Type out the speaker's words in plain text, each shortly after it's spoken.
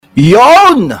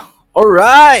Yon!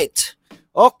 Alright!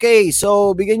 Okay,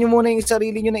 so bigyan nyo muna yung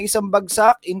sarili nyo ng isang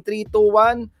bagsak in 3, 2,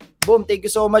 1. Boom, thank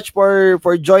you so much for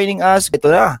joining us.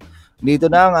 Ito na. Dito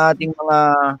na ang ating mga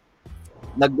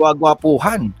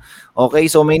nagwagwapuhan. Okay,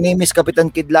 so my name is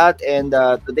Kapitan Kidlat and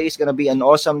today is gonna be an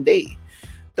awesome day.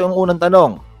 Ito yung unang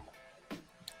tanong.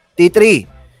 T3,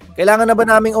 kailangan na ba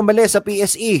naming umalis sa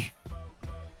PSE?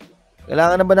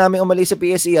 Kailangan na ba namin umalis sa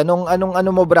PSE? Anong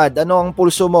mo, Brad? Ano ang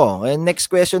pulso mo? And next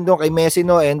question doon kay Messi,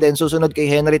 no? And then susunod kay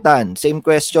Henry Tan. Same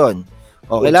question.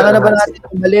 O, kailangan na ba natin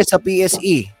umalis sa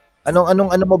PSE?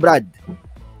 Anong mo, Brad?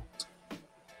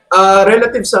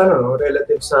 Relative sa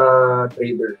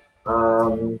trader.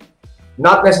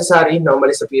 Not necessary na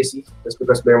umalis sa PSE just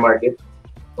because bear market.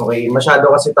 Okay, masyado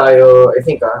kasi tayo, I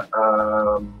think,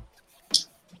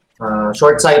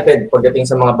 short-sighted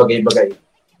pagdating sa mga bagay-bagay.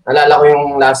 Nalala ko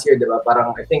yung last year, di ba?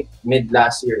 Parang, I think, mid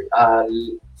last year.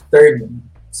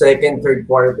 Second, third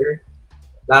quarter.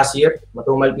 Last year,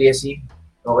 matumal PSE.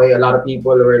 Okay, a lot of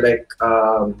people were like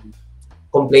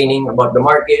complaining about the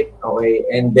market. Okay,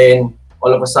 and then,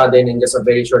 all of a sudden, in just a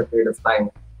very short period of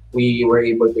time, we were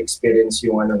able to experience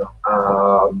yung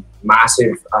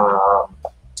massive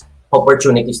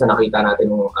opportunities na nakita natin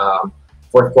yung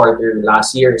fourth quarter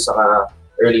last year saka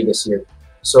early this year.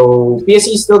 So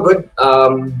PSE is still good.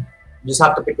 Just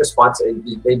have to pick the spots and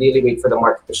ideally wait for the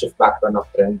market to shift back to an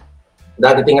uptrend.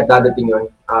 Dadating yun.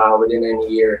 Within any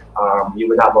year, you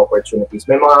would have opportunities.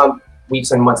 May mga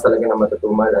weeks and months talaga na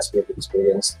matutumal as we have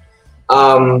experienced.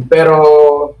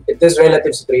 Pero it is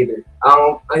relative sa trader.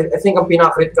 I think ang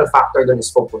pinaka-critical factor dun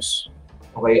is focus.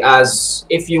 Okay, as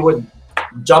if you would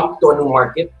jump to a new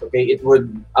market, okay, it would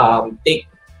take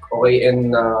and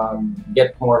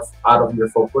get more out of your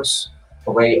focus.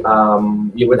 Okay,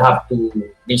 you would have to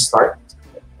restart.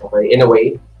 Okay, in a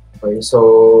way. Okay,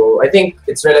 so I think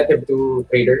it's relative to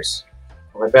traders.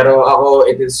 Okay, pero ako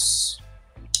it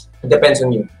depends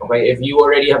on you. Okay, if you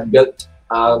already have built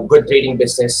a good trading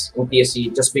business in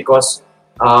PSE, just because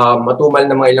matumal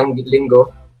ng mga ilang linggo,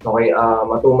 okay,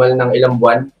 matumal ng ilang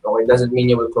buwan, okay, doesn't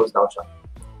mean you will close down shop.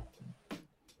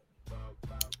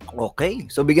 Okay,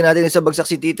 so bigyan natin sa bagsak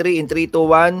si T3 in 3, 2,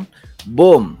 1.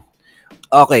 Boom!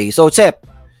 Okay, so Sep,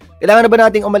 kailangan na ba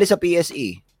nating umalis sa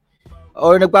PSE?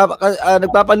 Or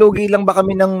nagpapalugi lang ba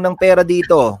kami ng pera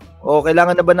dito? O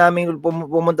kailangan na ba namin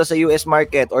pumunta sa US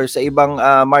market or sa ibang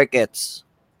markets?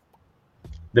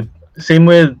 Same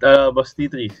with Boss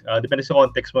T3. Depende sa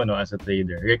context mo, no, as a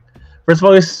trader. Like, first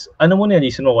of all is, ano muna yung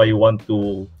reason why you want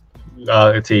to,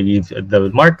 let's say, leave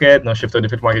the market, no, shift to a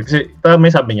different market? Kasi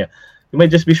may sabi niya, you might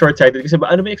just be short-sighted kasi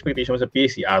ano ba yung expectation mo sa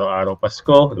PSE? Araw-araw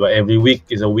Pasko, diba? Every week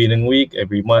is a winning week,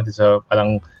 every month is a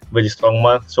parang very strong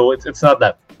month. So it's not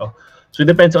that. No? So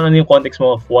it depends on ano yung context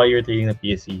mo of why you're trading the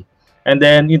PSE. And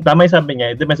then, yung tama yung sabi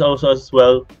niya, it depends also as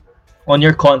well on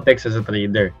your context as a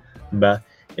trader. Diba?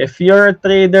 If you're a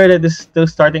trader that is still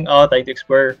starting out, trying to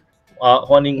explore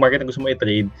kung anong market na gusto mo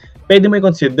i-trade, pwede mo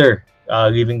i-consider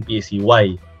leaving PSE.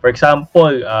 Why? For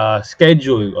example,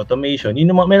 schedule, automation. May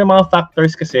mga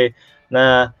factors kasi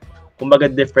na kumbaga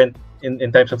different in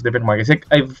types of different markets. Like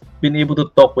I've been able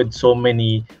to talk with so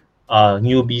many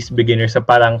newbies, beginners na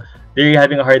parang they're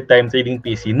having a hard time trading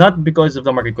PSE, not because of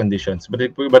the market conditions, but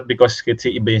because let's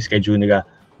say iba yung schedule nila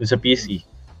dun sa PSE.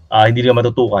 Hindi nila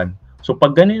matutukan. So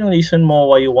pag ganun yung reason mo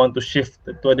why you want to shift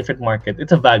to a different market,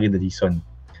 it's a valid reason.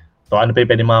 So ano pa yung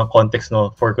pwede mga context,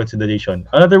 no, for consideration.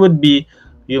 Another would be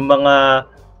yung mga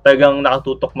tagang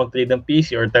nakatutok mag-trade ng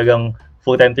PSE or tagang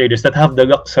full-time traders that have the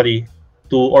luxury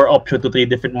to or option to trade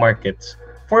different markets.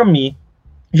 For me,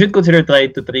 you should consider try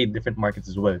to trade different markets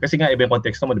as well. Kasi nga iba yung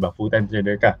context mo, di ba? Full-time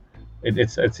trader ka.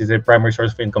 It's a primary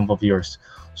source of income of yours.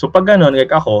 So pag ganun, like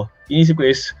ako, inisip ko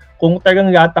is, kung tagang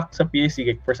yatak sa PSE,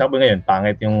 like for example ngayon,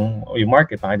 pangit yung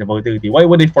market, pangit yung volatility, why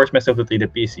would I force myself to trade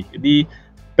the PSE? Hindi,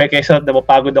 kaysa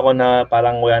napapagod ako na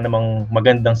parang wala namang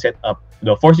magandang setup.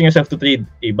 Forcing yourself to trade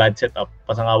a bad setup,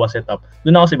 pasangawa setup,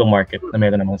 doon ako sa ibang market na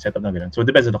meron namang setup na gano'n. So it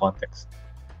depends on the context.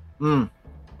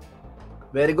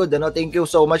 Very good. Thank you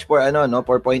so much for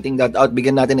for pointing that out.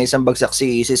 Bigyan natin ng isang bagsak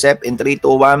si Sep in 3, 2,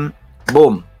 1.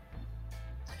 Boom.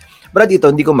 Brad, dito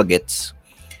hindi ko magets.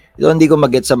 Hindi ko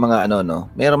magets sa mga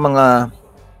Mayroong mga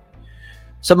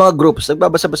sa mga groups.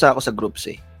 Nagbabasa-basa ako sa groups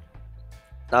eh.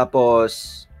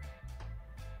 Tapos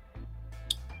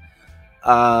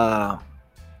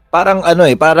parang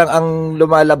parang ang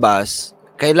lumalabas,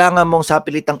 kailangan mong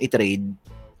sapilitang i-trade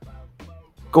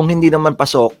kung hindi naman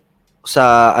pasok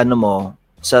sa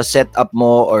sa setup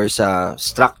mo or sa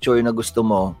structure na gusto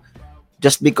mo,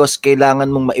 just because kailangan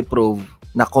mong ma-improve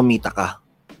na kumikita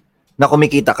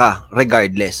ka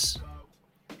regardless.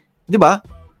 'Di ba?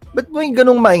 Ba't mo yung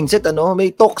ganung mindset, ano?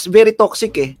 Very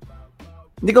toxic eh.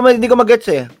 Hindi ko mag-gets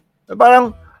eh.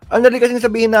 Parang, ang dali kasing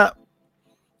sabihin na,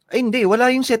 ay hindi, wala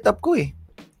yung setup ko eh.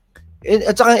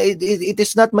 At saka, it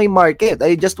is not my market.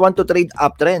 I just want to trade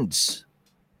uptrends.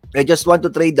 I just want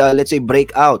to trade, let's say,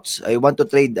 breakouts. I want to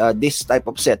trade this type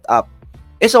of setup.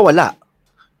 So wala.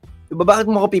 Diba,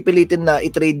 bakit mo ko pipilitin na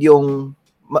i-trade yung,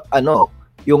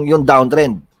 yung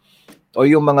downtrend o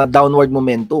yung mga downward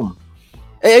momentum?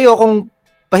 Ayokong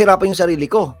pahirapan yung sarili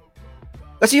ko.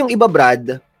 Kasi yung iba,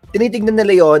 Brad, tinitignan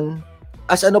nila yon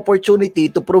as an opportunity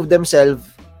to prove themselves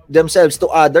to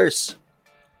others.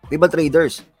 Diba,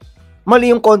 traders?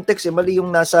 Mali yung context eh, mali yung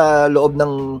nasa loob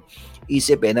ng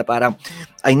isip eh, na parang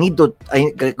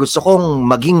gusto kong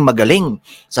maging magaling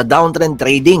sa downtrend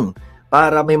trading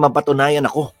para may mapatunayan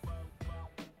ako.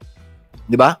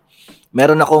 Diba?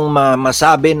 Meron akong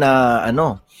masabi na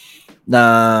na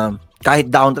kahit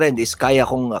downtrend is kaya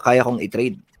kong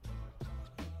i-trade.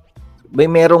 May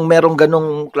merong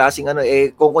ganong klaseng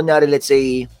kung kunyari let's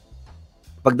say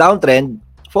pag downtrend,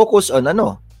 focus on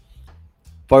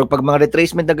for pag mga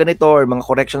retracement na ganito or mga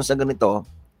corrections na ganito,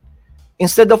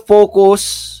 instead of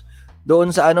focus doon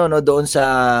sa doon sa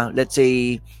let's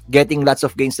say getting lots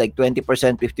of gains like 20%,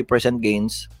 50%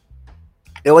 gains,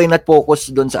 why not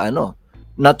focus doon sa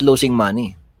not losing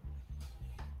money.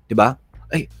 'Di ba?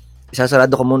 Ay,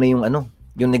 isasarado ko muna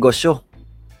yung negosyo.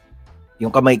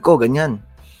 Yung kamay ko ganyan.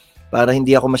 Para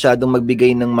hindi ako masyadong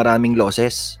magbigay ng maraming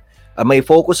losses. My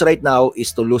focus right now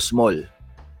is to lose small.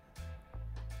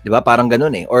 'Di ba? Parang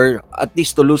ganoon eh. Or at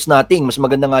least to lose nothing. Mas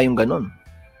maganda nga yung ganoon.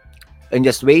 And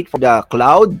just wait for the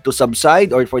cloud to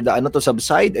subside or for the to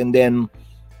subside and then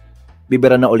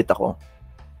bibira na ulit ako.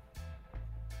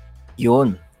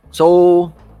 Yun. So,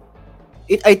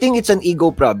 I think it's an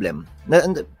ego problem.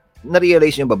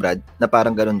 Na-realize nyo ba, Brad? Na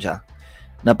parang ganoon siya.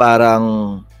 Na parang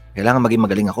kailangan maging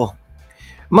magaling ako.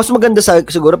 Mas maganda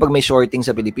siguro pag may shorting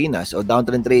sa Pilipinas o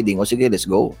downtrend trading, o sige, let's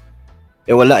go.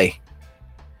 Wala eh.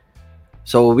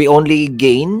 So, we only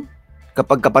gain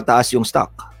kapag kapataas yung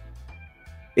stock.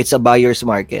 It's a buyer's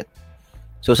market.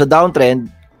 So, sa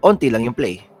downtrend, onti lang yung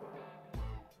play.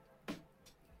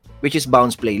 Which is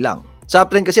bounce play lang. Sa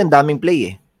uptrend kasi ang daming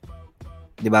play eh.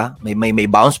 'Di ba? May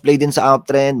bounce play din sa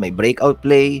uptrend, may breakout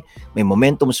play, may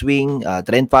momentum swing,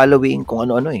 trend following, kung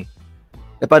ano-ano eh.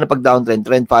 Paano pag downtrend,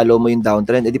 trend follow mo yung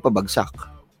downtrend, edi pa bagsak.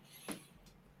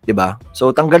 'Di ba?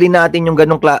 So tanggalin natin yung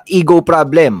ganung ego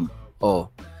problem.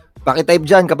 Paki-type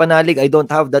diyan kapanalig, I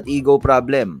don't have that ego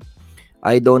problem.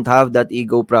 I don't have that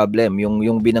ego problem,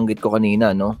 yung binanggit ko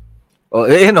kanina, no?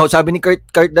 Sabi ni Kurt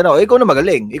ikaw na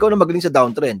magaling. Ikaw na magaling sa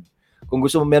downtrend. Kung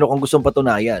gusto mo, meron kang gustong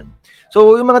patunayan.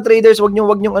 So, yung mga traders, wag niyo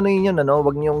wag niyo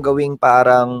gawing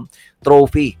parang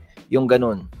trophy, yung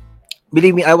ganun.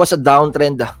 Believe me, I was a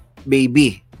downtrend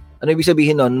baby. Ano ibig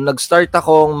sabihin nun? Nag-start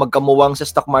akong magkamuwang sa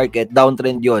stock market,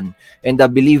 downtrend yon. And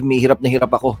believe me, hirap na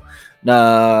hirap ako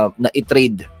na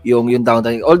i-trade yung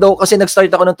downtrend. Although, kasi nag-start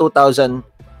ako ng 2010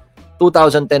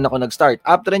 ako nag-start.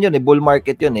 Uptrend yun bull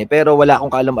market yun pero wala akong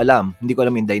kaalam-alam. Hindi ko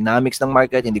alam yung dynamics ng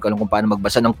market, hindi ko alam kung paano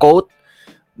magbasa ng quote.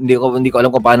 Hindi ko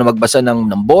alam kung paano magbasa ng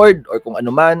board or kung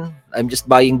ano man. I'm just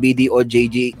buying BDO,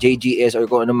 JGS or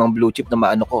kung ano mang blue chip na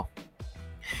maano ko.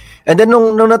 And then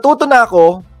nung natuto na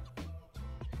ako,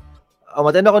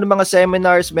 attend ako ng mga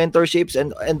seminars, mentorships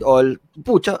and all,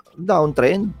 pucha,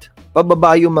 downtrend.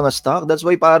 Pababa yung mga stock. That's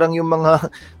why parang yung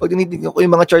mga, pag tinitignan ko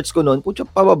yung mga charts ko noon, pucha,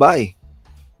 pababa eh.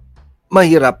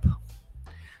 Mahirap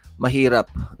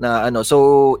na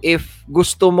So, if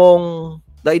gusto mong,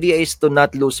 the idea is to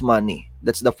not lose money.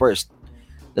 That's the first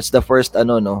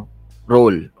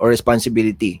role or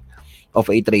responsibility of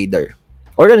a trader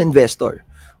or an investor.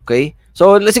 Okay?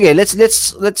 So, let's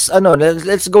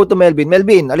go to Melvin.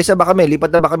 Melvin, alis na ba kami?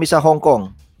 Lipat na ba kami sa Hong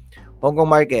Kong? Hong Kong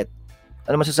market.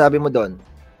 Ano masasabi mo doon?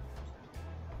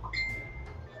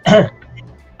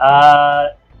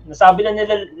 Nasabi na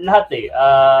nila lahat eh.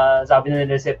 Sabi na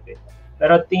nila Sep eh.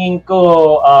 Pero tingin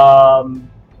ko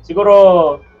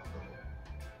siguro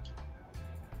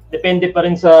depende pa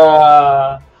rin sa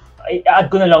i-add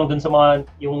ko na lang dun sa mga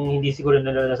yung hindi siguro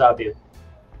nila nasabi.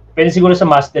 Depende siguro sa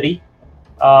mastery.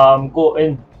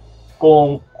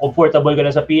 Kung comfortable ka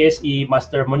na sa PSE,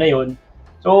 master mo na yun.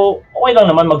 So, okay lang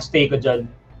naman magstay ka dyan.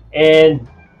 And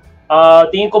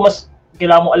tingin ko mas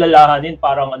kailangan mo alalahanin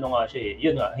parang nga siya eh.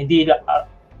 Yun nga, hindi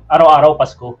araw-araw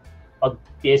Pasko pag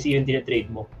PSE yung tinatrade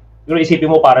mo. Siguro isipin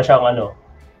mo para siyang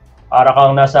para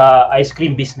kang nasa ice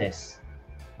cream business.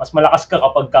 Mas malakas ka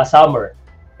kapag summer.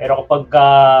 Pero kapag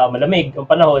malamig ang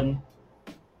panahon,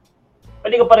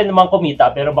 pwede ka pa rin naman kumita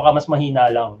pero baka mas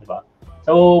mahina lang, di ba?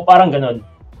 So, parang ganun.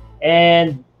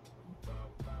 And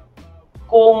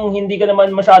kung hindi ka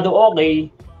naman masyado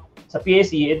okay sa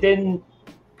PSE, and then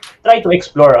try to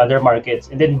explore other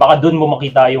markets. And then baka dun mo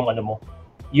makita yung ano mo,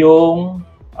 yung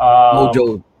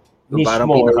Mojo. niche Parang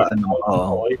mo. pinaka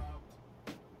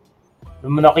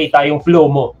Dun mo nakita yung flow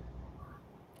mo.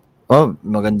 Oh,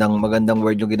 magandang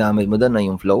word yung ginamit mo doon na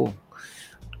yung flow.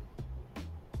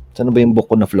 Saan ba yung book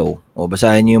ko na flow? O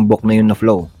basahin niyo yung book na yun na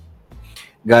flow.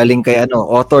 Galing kay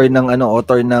author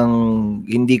ng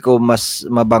hindi ko mas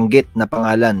mabanggit na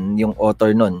pangalan yung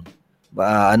author nun.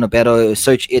 Pero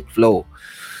search it flow.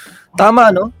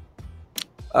 Tama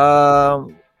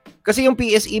kasi yung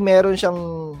PSE meron siyang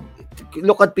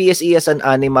look at PSE as an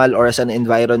animal or as an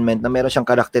environment na meron siyang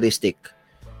characteristic.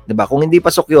 'Di ba? Kung hindi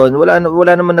pasok 'yon, wala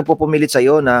naman nagpupumilit sa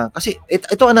iyo na kasi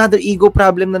ito another ego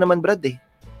problem na naman, Brad eh.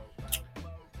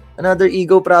 Another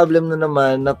ego problem na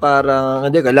naman na parang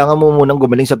hindi kailangan mo munang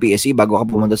gumaling sa PSE bago ka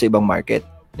pumunta sa ibang market.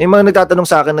 May mga nagtatanong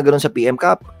sa akin na ganoon sa PM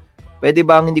Cup. Pwede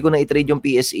ba hindi ko na i-trade yung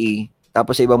PSE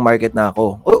tapos sa ibang market na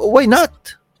ako? Why not?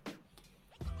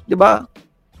 'Di ba?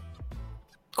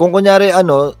 Kung kunyari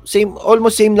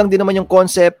almost same lang din naman yung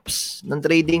concepts ng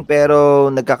trading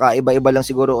pero nagkakaiba-iba lang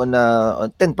siguro on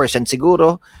 10%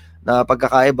 siguro na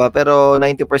pagkakaiba pero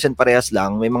 90% parehas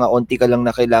lang. May mga onti ka lang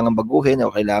na kailangan baguhin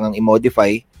o kailangang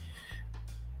i-modify.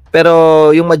 Pero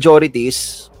yung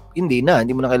majorities, hindi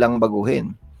mo na kailangang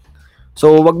baguhin.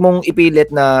 So wag mong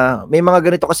ipilit na may mga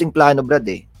ganito kasing plano, Brad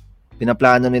eh.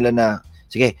 Pinaplano nila na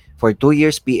sige, for 2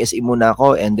 years PSE muna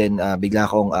ako and then bigla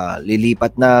akong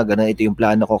lilipat na, ganun ito yung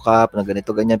plano ko Cup, na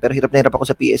ganito ganyan. Pero hirap na hirap ako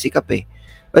sa PSE Cup eh.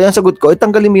 Kaya ang sagot ko,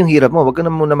 tanggalin mo yung hirap mo, wag ka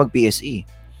na muna mag-PSE.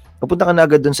 Pupunta ka na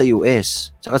agad dun sa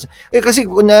US. Kasi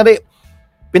kunyari,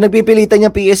 pinagpipilitan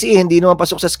niya PSE, hindi naman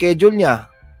pasok sa schedule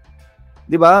niya.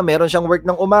 'Di ba? Meron siyang work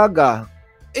ng umaga.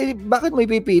 Bakit mo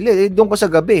ipipili? Doon ko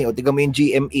sa gabi. O tingnan mo yung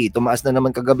GME, tumaas na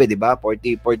naman kagabi, 'di ba?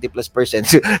 40+%.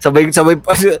 sabay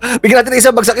bigyan natin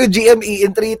isang bagsak yung GME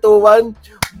in 3 2 1.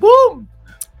 Boom.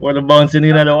 What a bounce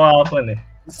ni nalawa kapon eh.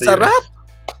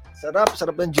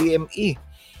 Sarap ng GME.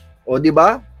 O 'di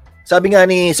ba? Sabi nga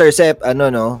ni Sir Sep,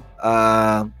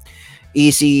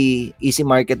 easy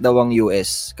market daw ang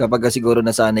US kapag siguro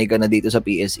nasanay ka na dito sa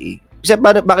PSE. Sep,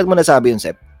 bakit mo nasabi yun,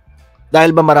 Sep?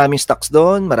 Dahil ba maraming stocks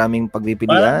doon? Maraming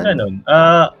pagpipilian? Ganun.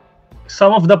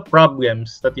 Some of the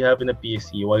problems that you have in the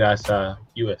PSE wala sa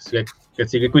US.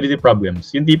 Kasi liquidity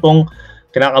problems. Yung tipong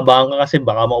kinakabahan ka kasi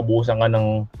baka maubusan ka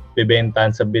ng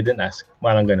bibentahan sa bid and ask.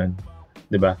 Parang ganun.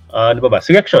 Diba? Ano ba?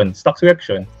 Stock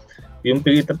selection. Yung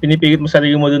pinipilit mo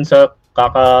sarili mo dun sa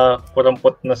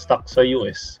kakakurampot na stock sa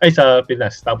US. Ay, sa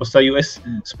Pinas. Tapos sa US,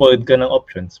 spoiled ka ng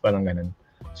options. Parang ganun.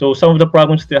 So some of the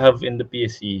problems they have in the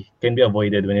PSE can be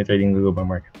avoided when you're trading the global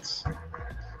markets.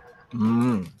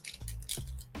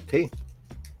 Okay.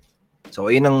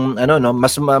 So yun ang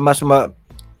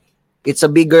it's a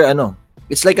bigger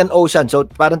it's like an ocean. So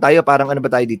parang ano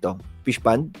ba tayo dito? Fish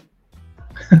pond?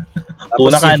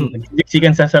 Punakan,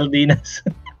 nagsiksikan sa sardinas.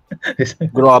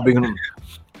 Grabe yun.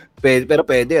 Pero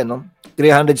pwede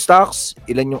 300 stocks,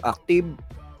 ilan yung active?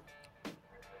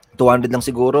 200 lang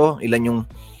siguro, ilan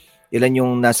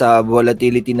yung nasa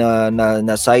volatility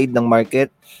na side ng market,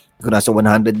 kung nasa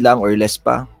 100 lang or less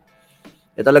pa.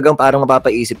 Talagang parang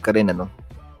mapapaisip ka rin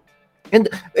And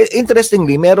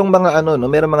interestingly, merong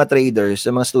mga traders,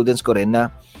 mga students ko rin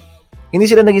na hindi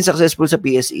sila naging successful sa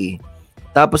PSE.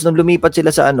 Tapos nung lumipat sila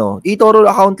sa eToro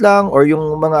account lang or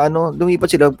yung mga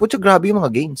lumipat sila, putya grabe yung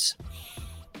mga gains.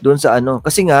 Doon sa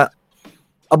kasi nga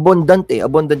abundant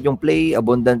yung play,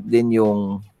 abundant din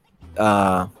yung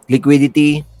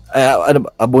liquidity.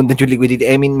 Abundant yung liquidity.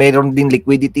 I mean, mayroon din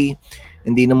liquidity.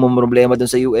 Hindi naman problema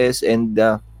doon sa US and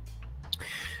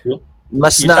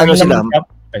mas na sila.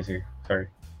 Sorry.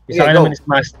 Isa naman is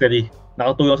mastery.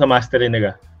 Nakatulong sa mastery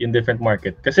nila yung different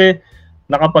market. Kasi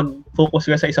nakapag-focus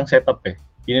ka sa isang setup eh.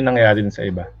 Yun yung nangyayari din sa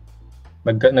iba.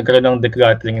 Nagkaroon ng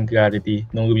decluttering and clarity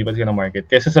nung lumipat ka ng market.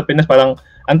 Kaysa sa Pinas, parang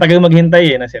ang tagal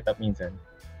maghintay na setup minsan.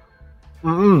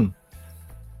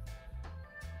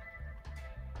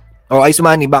 Ice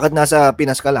Money, bakit nasa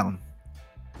Pinas ka lang?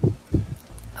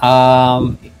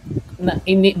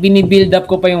 Binibuild up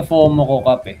ko pa yung FOMO ko,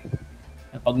 Kap eh.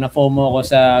 Pag na-FOMO ko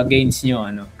sa gains nyo,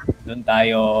 doon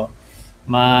tayo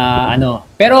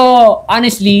Pero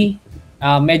honestly,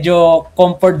 medyo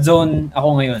comfort zone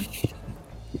ako ngayon.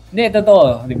 Hindi,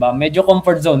 totoo, di ba? Medyo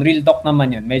comfort zone, real talk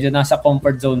naman yun. Medyo nasa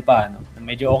comfort zone pa,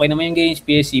 Medyo okay naman yung gains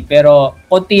PSE, pero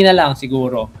konti na lang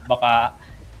siguro. Baka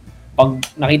pag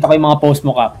nakita ko yung mga post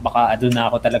mo, Kap, baka doon na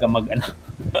ako talaga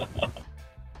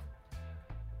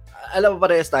Alam mo,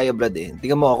 parehas tayo, Brad eh.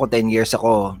 Tingnan mo ako, 10 years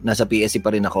ako, nasa PSE pa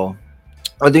rin ako.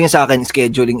 Although yung sa akin,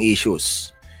 scheduling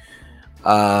issues.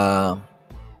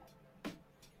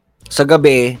 sa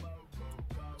gabi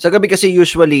kasi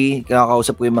usually,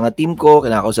 kinakausap ko yung mga team ko,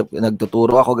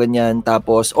 nagtuturo ako ganyan,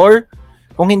 tapos, or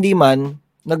kung hindi man,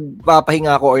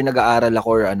 nagpapahinga ako or nag-aaral ako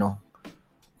or ano.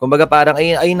 Kumbaga parang,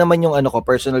 ay naman yung ano ko,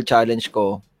 personal challenge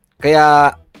ko.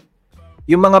 Kaya,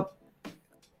 yung mga,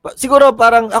 siguro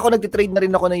parang ako nagtitrade na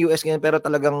rin ako ng US ngayon, pero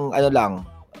talagang ano lang,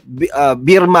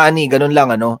 beer money, ganun lang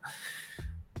ano.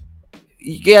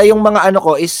 Kaya yung mga ano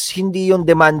ko is hindi yung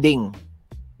demanding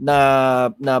na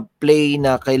play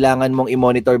na kailangan mong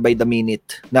i-monitor by the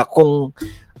minute. Na kung,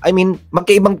 I mean,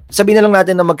 sabihin na lang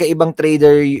natin na magkaibang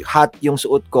trader hat yung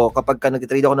suot ko kapag ka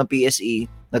nag-trade ako ng PSE,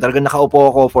 na talagang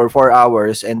nakaupo ako for 4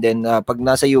 hours and then pag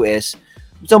nasa US,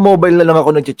 sa mobile na lang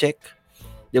ako nag-check.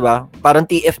 Diba? Parang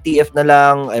TF na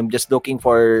lang. I'm just looking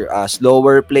for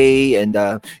slower play and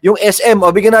yung SM,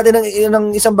 bigyan natin ng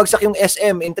isang bagsak yung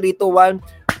SM in 3, 2,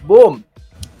 1. Boom!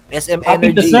 SM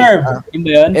Happy Energy. to serve. Yun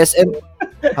ba yun? SM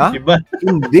ha? Iba.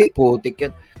 Hindi, putik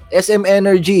yan. SM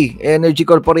Energy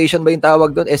Corporation ba yung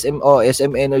tawag doon?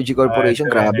 SM Energy Corporation.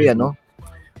 SM Grabe, Energy. ano?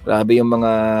 Grabe yung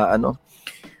mga, ano.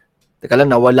 Teka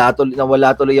lang, nawala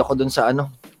tuloy ako doon sa,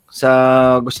 ano, sa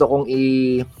gusto kong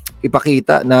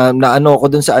ipakita na ano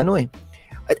ako doon sa, ano eh.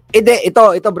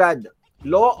 Ito, Brad.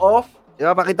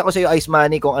 Ipapakita ko sa iyo, Ice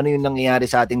Money, kung ano yung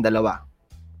nangyayari sa ating dalawa.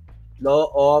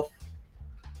 Law of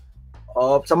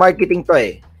sa marketing to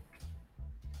eh.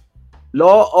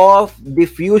 Law of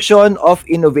diffusion of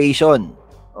innovation.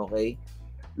 Okay?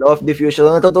 Law of diffusion.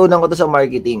 Natutunan ko to sa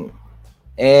marketing.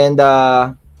 And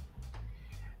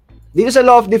dito sa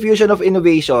law of diffusion of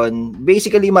innovation,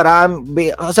 basically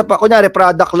kunyari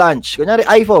product launch. Kunyari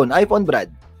iPhone,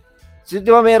 Brad. So, di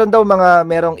ba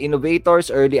merong innovators,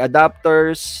 early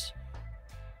adopters,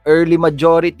 early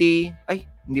majority,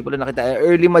 hindi pala nakita,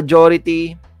 early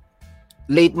majority,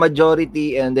 late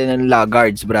majority, and then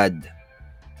laggards, Brad.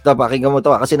 Ito, pakinggan mo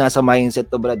to kasi nasa mindset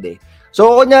to, Brad eh.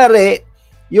 So, kunyari,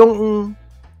 yung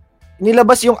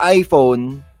nilabas yung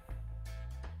iPhone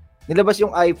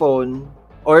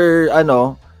or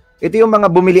ano, ito yung mga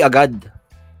bumili agad.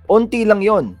 Unti lang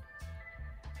yon.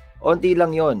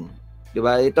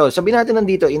 Diba? Ito, sabihin natin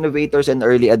nandito, innovators and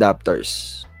early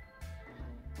adopters.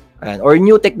 Ayan. Or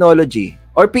new technology.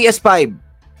 Or PS5.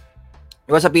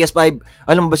 Diba sa PS5,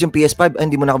 alam mo ba yung PS5?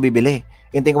 Hindi mo na ako bibili.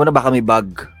 Hintayin ko na baka may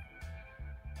bug.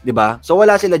 Diba? So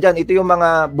wala sila dyan. Ito yung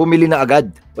mga bumili na agad.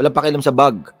 Walang pakialam sa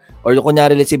bug. Or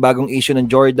kunyari, let's say, bagong issue ng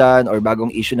Jordan or bagong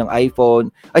issue ng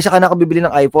iPhone. Ay, saka na ako bibili ng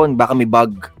iPhone. Baka may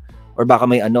bug. Or baka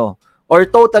may ano. Or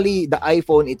totally the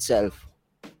iPhone itself.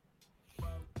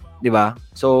 Diba?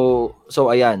 So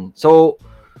ayan. So,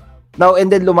 now and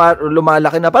then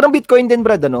lumalaki na. Parang Bitcoin din,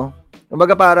 Brad, ano?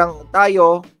 Kumbaga parang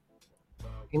tayo,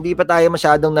 hindi pa tayo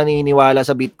masyadong naniniwala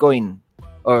sa Bitcoin.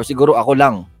 Or siguro ako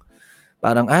lang.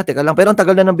 Parang, teka lang. Pero ang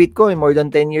tagal na ng Bitcoin. More than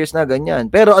 10 years na, ganyan.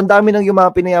 Pero ang dami ng yung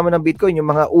mga pinayaman ng Bitcoin, yung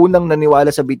mga unang naniwala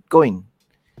sa Bitcoin.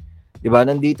 Diba?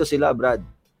 Nandito sila, Brad.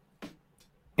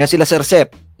 Nga sila Sir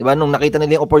Sep. Diba? Nung nakita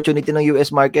nila yung opportunity ng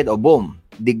US market, boom.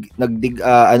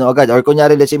 Ano agad. Or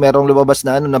kunyari, let's say, merong lumabas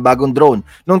na, na bagong drone.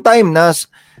 Nung time na,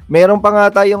 meron pa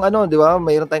nga tayong, diba?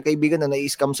 Mayroon tayong kaibigan na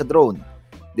na-scam sa drone.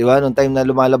 Diba? Nung time na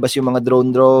lumalabas yung mga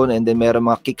drone, and then meron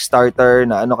mga Kickstarter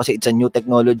na kasi it's a new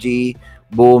technology,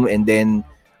 boom, and then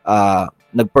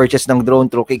nag-purchase ng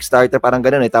drone through Kickstarter, parang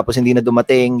gano'n eh, tapos hindi na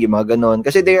dumating, yung mga gano'n.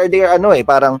 Kasi they are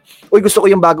parang, gusto ko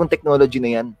yung bagong technology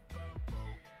na yan.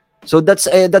 So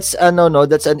that's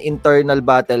an internal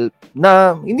battle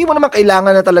na hindi mo naman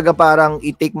kailangan na talaga parang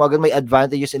i-take mo agad, may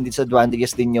advantages and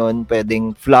disadvantages din yon.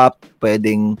 Pwedeng flop,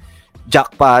 pwedeng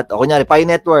jackpot, o kunyari, Pi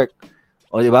Network.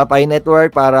 O diba, Pi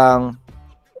Network, parang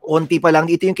unti pa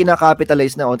lang, ito yung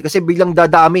kinakapitalize na unti, kasi biglang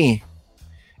dadami.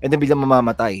 And then biglang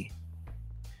mamamatay.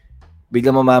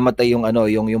 Biglang mamamatay yung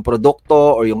yung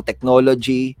produkto or yung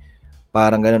technology,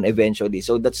 parang ganun eventually.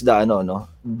 So that's the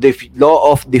law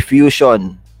of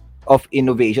diffusion of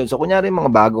innovation. So kunyari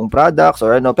mga bagong products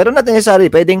or pero not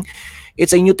necessarily pwedeng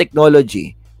it's a new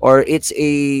technology or it's a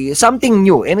something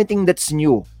new, anything that's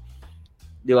new.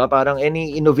 'Di ba? Parang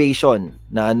any innovation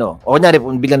na O kunyari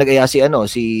biglang nag-aya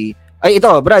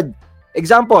ito, Brad.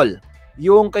 Example,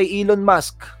 yung kay Elon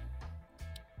Musk,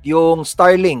 yung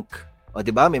Starlink. O, di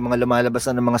ba? May mga lumalabas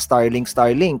na ng mga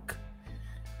Starlink.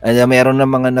 Meron na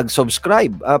mga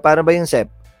nag-subscribe. Para ba yun, Sep?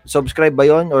 Subscribe ba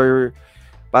yun? Or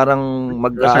parang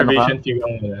reservation fee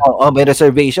lang nila. May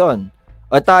reservation.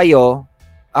 O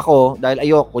ako, dahil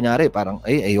kunyari, parang,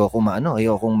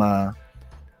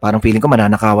 parang feeling ko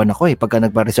mananakawan ako pagka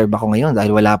nagpa-reserve ako ngayon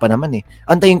dahil wala pa naman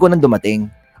Antayin ko nang dumating.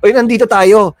 Nandito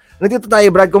tayo.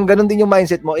 Brad. Kung ganun din yung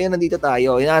mindset mo, nandito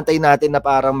tayo. Inaantay natin na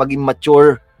parang maging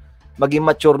mature maging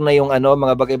mature na yung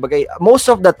mga bagay-bagay. Most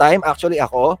of the time, actually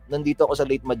ako, nandito ako sa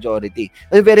late majority.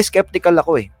 Very skeptical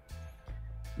ako eh.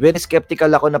 Very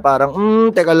skeptical ako na parang,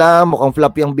 teka lang, mukhang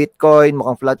flop yung Bitcoin,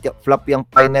 mukhang flop yung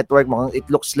Pi Network, mukhang it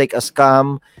looks like a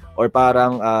scam, or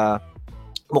parang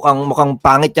mukhang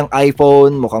pangit yung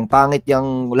iPhone, mukhang pangit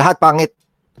yung lahat pangit.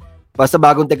 Basta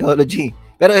bagong technology.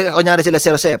 Pero kunyari sila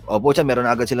Sir Sep, pucha, meron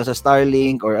na agad sila sa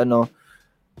Starlink or na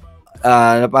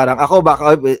parang ako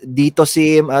baka dito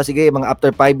SIM, sige, mga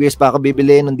after 5 years pa ako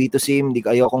bibili ng dito SIM, hindi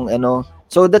ko ayokong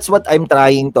So that's what I'm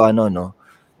trying to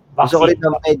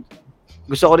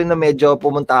Gusto ko rin na medyo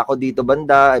pumunta ako dito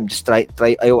banda. I'm just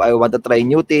I want to try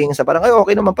new things. Parang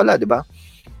okay naman pala, 'di ba?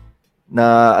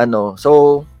 Na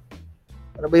So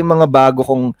ano ba yung mga bago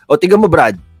kong tingnan mo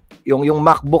Brad, yung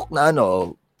MacBook na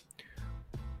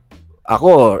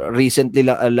ako, recently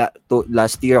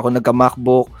last year ako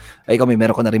nagka-MacBook. Ay kami,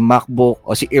 meron ko na rin MacBook.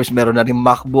 O si Irbs meron na rin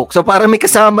MacBook. So parang may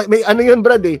kasama, may yun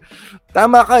Brad eh.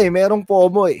 Tama ka eh, merong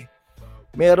FOMO eh.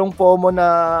 Merong FOMO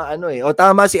na O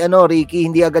tama si Ricky,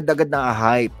 hindi agad-agad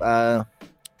na-hype.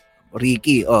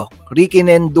 Ricky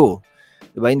Nendo.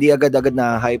 Diba? Hindi agad-agad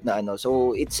na-hype na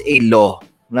So it's a law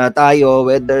na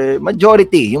tayo, whether yung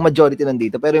majority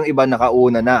nandito, pero yung iba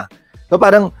nakauna na. So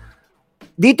parang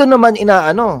dito naman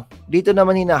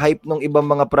ina-hype ng ibang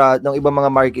mga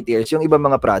marketeers yung ibang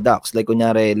mga products, like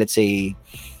kunyari let's say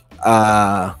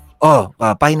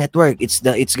Pi Network, it's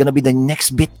gonna be the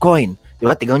next Bitcoin, di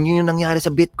ba? Tingnan niyo yung nangyari sa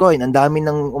Bitcoin, ang dami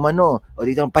ng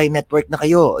dito ng Pi Network na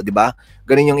kayo, di ba?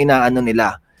 Ganun yung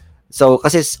nila. So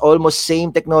kasi almost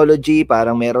same technology,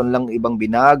 parang meron lang ibang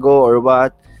binago or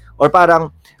what, or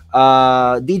parang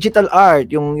digital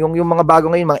art, yung mga bago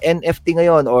ngayon, mga NFT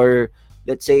ngayon, or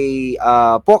let's say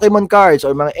Pokemon cards or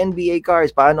mga NBA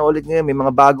cards, paano ulit ngayon, may mga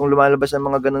bagong lumalabas na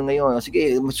mga ganun ngayon.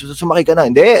 Sige, sumakay ka na.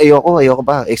 Hindi, ayoko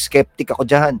pa. Skeptic ako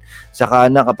diyan. Saka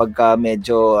na kapag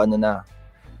medyo na.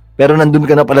 Pero nandun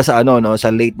ka na pala sa sa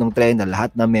late ng trend na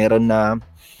lahat na meron na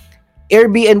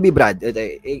Airbnb, Brad.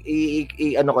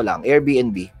 Ko lang,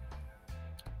 Airbnb.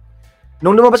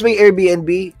 Nung lumabas may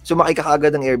Airbnb, sumakay ka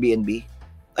kaagad ng Airbnb?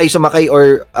 Ay, sumakay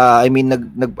or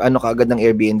kaagad ng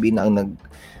Airbnb na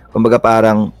kumbaga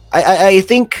parang I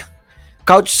think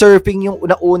couchsurfing yung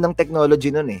unang technology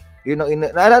nun eh.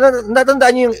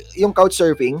 Natandaan niyo yung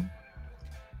couchsurfing?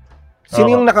 Sino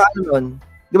yung nun?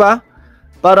 'Di ba?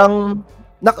 Parang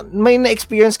may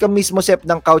na-experience ka mismo Sep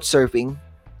ng couchsurfing?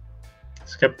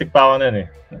 Skeptic pa ako nun eh.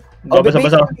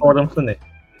 Basa-basa sa forums nun eh.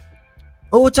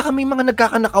 Tsaka may mga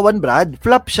nagkakanakawan, Brad.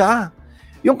 Flop siya.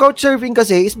 Yung couchsurfing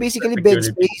kasi is basically bed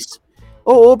space.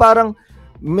 Parang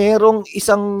merong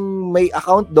isang may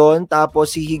account doon,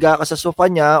 tapos hihiga ka sa sofa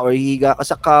niya or hihiga ka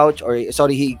sa couch or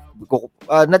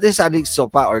not necessarily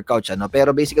sofa or couch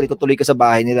pero basically tutuloy ka sa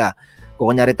bahay nila kung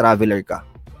kunyari traveler ka.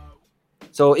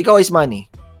 So ikaw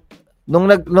Ismani, nung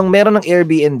meron ng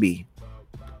Airbnb,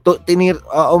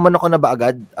 umano ka na ba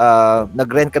agad?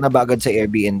 Nag-rent ka na ba agad sa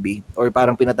Airbnb or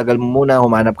parang pinatagal mo muna,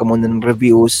 humanap ka muna ng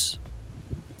reviews?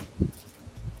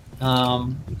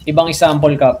 Ibang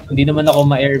example ka, hindi naman ako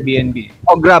ma-Airbnb.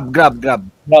 Grab. Grab,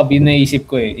 yun naisip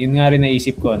ko eh. Yun nga rin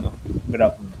naisip ko,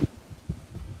 Grab.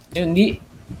 Hindi,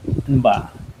 ba?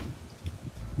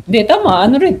 Hindi, tama,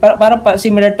 rin. Parang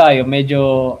similar tayo,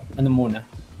 medyo, muna.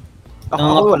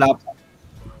 Ako, wala pa.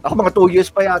 Ako mga 2 years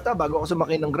pa yata bago ako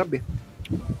sumakay ng Grab eh.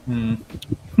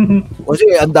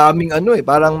 Kasi ang daming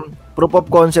parang proof of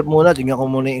concept muna. Tingnan ko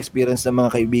muna yung experience ng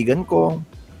mga kaibigan ko.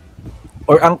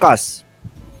 Or angkas.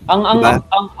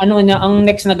 Ang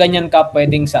next na ganyan ka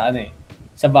pwedeng sa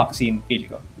sa vaccine, feel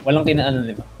ko. Walang di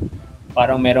ba?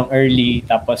 Parang merong early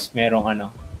tapos merong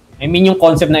I mean yung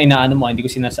concept na inaano mo, hindi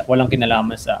ko walang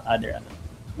kinalaman sa other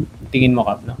Tingin mo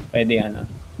Kap, Pwede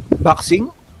Vaccine?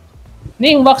 Hindi,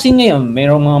 yung vaccine ngayon,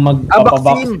 merong mga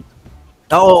vaccine.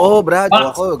 Oo, Brad.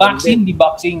 Vaccine, di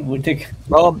vaccine.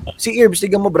 Si Irbs,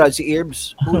 tignan mo Brad, si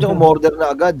Irbs. Kung order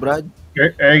na agad, Brad.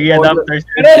 Early adopters.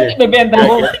 Pero ibebenta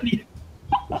mo.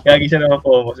 Kaya siya naman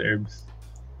po mo sa Herbs.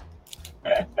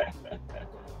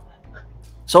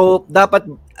 So, dapat,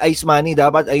 Ice Money,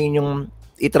 ayun yung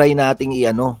i-try nating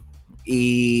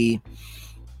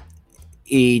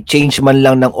i-change man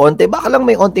lang ng onte. Baka lang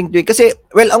may onting tweak. Kasi,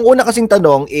 ang una kasing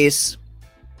tanong is,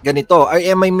 ganito,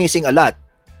 am I missing a lot?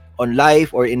 On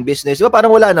life or in business? Diba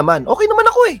parang wala naman. Okay naman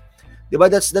ako eh. Diba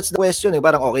that's the question eh.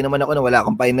 Parang okay naman ako na wala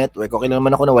akong Pi Network. Okay naman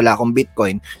ako na wala akong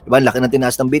Bitcoin. Diba laki ng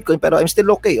tinaas ng Bitcoin pero I'm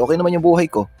still okay. Okay naman yung buhay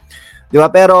ko. Diba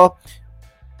pero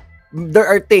there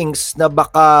are things na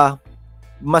baka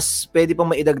mas pwede pang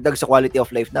maidagdag sa quality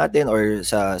of life natin or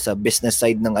sa business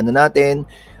side ng natin.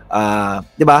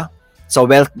 Diba? Sa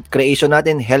wealth creation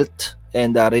natin, health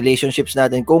and relationships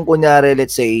natin. Kung kunyari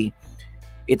let's say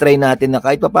i-try natin na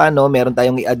kahit papaano, meron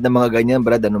tayong i-add na mga ganyan,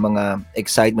 Brad, ano, mga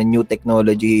excitement, new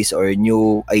technologies or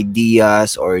new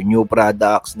ideas or new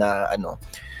products na ano.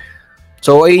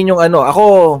 So, ayun yung ano, ako,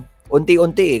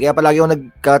 unti-unti kaya palagi ako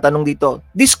nagkatanong dito.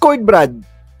 Discord, Brad.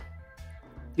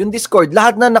 Yung Discord,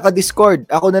 lahat na naka-Discord.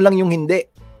 Ako na lang yung hindi.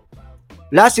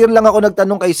 Last year lang ako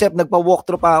nagtanong kay Sep,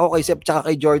 nagpa-walkthrough pa ako kay Sep tsaka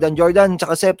kay Jordan. Jordan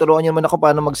tsaka Sep, turuan niyo naman ako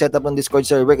paano mag-setup ng Discord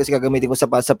server kasi gagamitin ko sa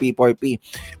P4P.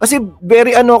 Kasi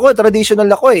very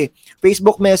traditional ako eh.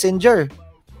 Facebook Messenger.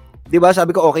 'Di ba?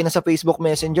 Sabi ko okay na sa Facebook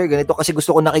Messenger, ganito kasi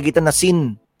gusto ko nakikita na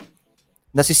scene.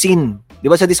 Na si scene.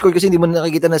 'Di ba sa Discord kasi hindi mo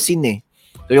nakikita na scene eh.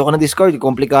 So yung Discord,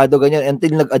 komplikado ganyan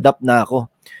until nag-adapt na ako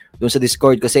doon sa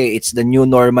Discord kasi it's the new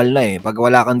normal na eh. Pag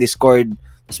wala kang Discord,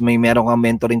 tapos meron kang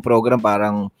mentoring program,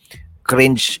 parang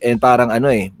cringe and parang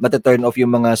mata-turn off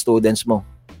yung mga students mo.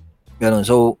 Ganon.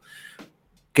 So,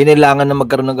 kinailangan na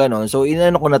magkaroon ng ganon. So,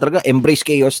 inano ko na talaga, embrace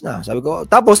chaos na. Sabi ko,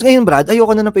 tapos ngayon, Brad,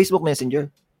 ayoko na ng Facebook Messenger.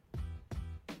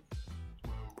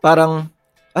 Parang,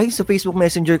 sa Facebook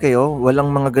Messenger kayo,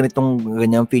 walang mga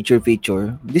ganyang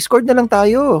feature. Discord na lang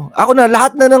tayo. Ako na,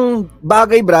 lahat na ng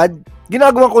bagay, Brad,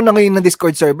 ginagawa ko na ngayon ng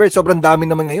Discord server. Sobrang dami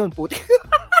naman ngayon, puti.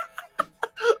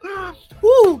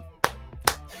 Woo!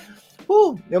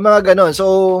 Yung mga ganon.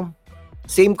 So,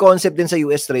 same concept din sa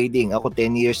US trading. Ako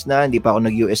 10 years na, hindi pa ako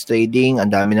nag-US trading. Ang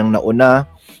dami nang nauna.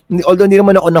 Although hindi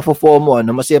naman ako nafo-FOMO,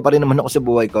 masaya pa rin naman ako sa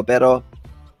buhay ko. Pero,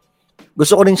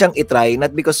 gusto ko rin siyang itry.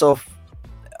 Not because of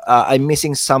I'm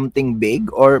missing something big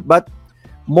but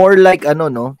more like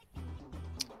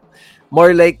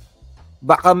more like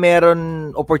baka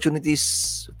meron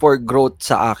opportunities for growth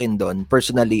sa akin doon,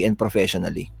 personally and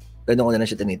professionally. Ganun ko na lang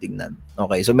siya tinitignan.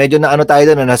 Okay, so medyo na tayo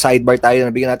doon, na sidebar tayo,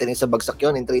 nabigyan natin isang bagsak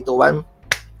yun in 3, 2,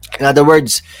 1. In other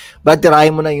words,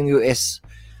 tirahin mo na yung US.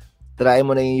 Tirahin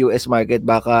mo na yung US market,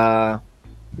 baka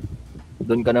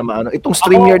doon ka na maano. Itong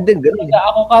StreamYard din, gano'n.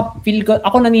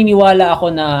 Ako naniniwala ako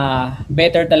na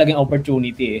better talagang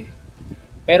opportunity eh.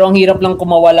 Pero ang hirap lang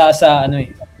kumawala sa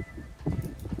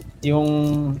yung,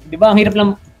 di ba, ang hirap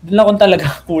lang, doon lang kung talaga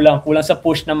kulang sa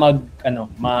push na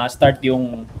ma-start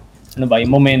yung yung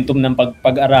momentum ng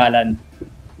pag-aralan,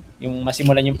 yung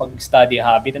masimulan yung pag-study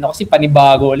habit. Kasi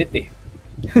panibago ulit eh.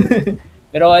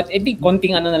 Pero I think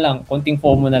konting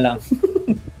FOMO na lang.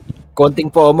 Konting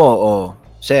FOMO,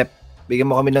 Sep, bigyan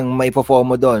mo kami ng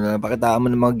maipo-FOMO doon. Pakitaan mo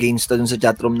ng mga gains doon sa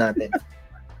chatroom natin.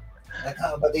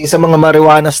 Pati sa mga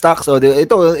marijuana stocks,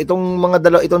 itong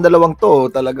dalawang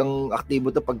to, talagang aktibo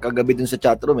to pagkagabi doon sa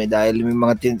chatroom eh, dahil may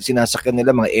mga sinasakyan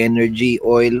nila, mga energy,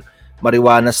 oil,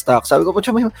 marijuana stock. Sabi ko,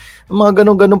 may mga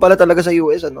ganun pala talaga sa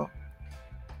US,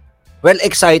 Well,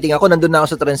 exciting ako. Nandun na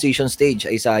ako sa transition stage,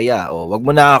 Isaiah. Wag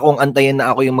mo na akong antayin na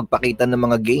ako yung magpakita ng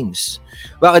mga gains.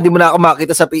 Baka hindi mo na ako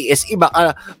makita sa PSE.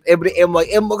 Baka every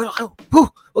MYM, wag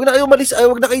na kayo umalis.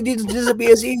 Wag na kayo dito sa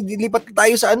PSE. Dilipat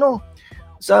tayo sa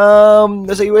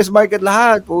sa US market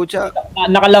lahat. Pucha.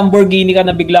 Naka-Lamborghini ka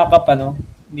na bigla ka pa,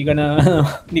 Hindi ka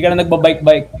na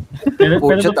nagbabike-bike.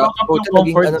 Pucha,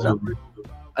 naging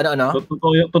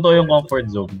Totoo yung comfort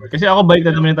zone. Kasi ako bike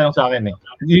na naman yung tanong sa akin eh.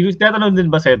 Tinatanong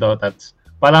din ba sa ito, Tats?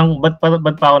 Parang, ba't pa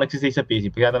ako nagsistay sa PC?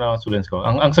 Pag tinatanong ng students ko,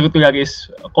 ang sagot ko lagi is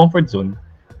comfort zone.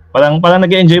 Parang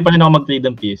nag-enjoy pa rin ako mag-trade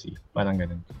ng PC. Parang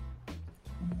ganun.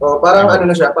 Parang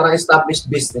na siya, parang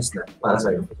established business na para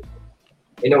sa'yo.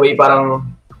 In a way, parang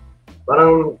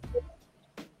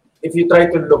if you try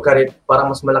to look at it, parang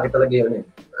mas malaki talaga yun eh.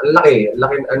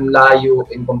 Ang layo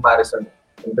in comparison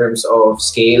in terms of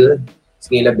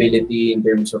scalability, in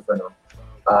terms of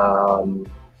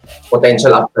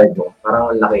potential upside mo.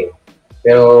 Parang ang laki.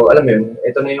 Pero alam mo yun,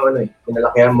 ito na yung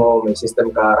pinalakihan mo, may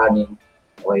system ka running.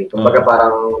 Okay, kumbaga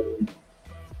parang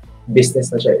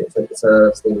business na siya it's a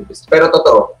stable business. Pero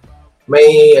totoo,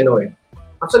 may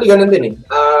actually ganun din eh.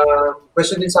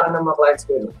 Question din sa akin ng mga clients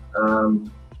ko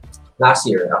last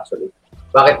year actually.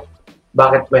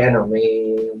 Bakit may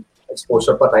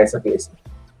exposure pa tayo sa PSE?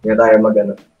 Hindi tayo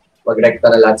mag-rekta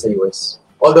na lahat sa US.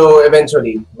 Although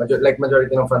eventually,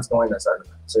 majority ng funds ko ngayon nasa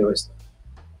US.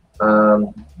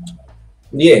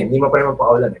 Hindi mo pa rin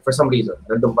mapakawalan eh. For some reason,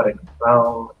 nandun pa rin.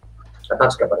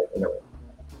 Attached ka pa rin in a way.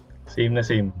 Same na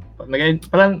same.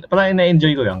 Parang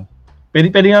ina-enjoy ko lang.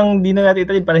 Pwede nga hindi na natin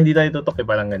italit, parang hindi tayo tutok eh,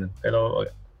 parang ganun. Pero,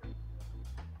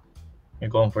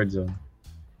 yung comfort zone.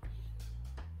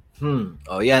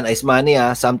 Yan, Ice Money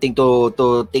something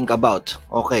to think about.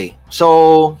 Okay.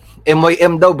 So,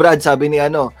 MYM daw, Brad, sabi ni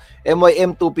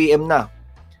MYM 2 PM na.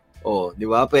 Di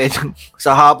ba? Pwede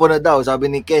sa hapon na daw, sabi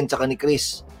ni Ken tsaka ni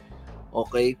Chris.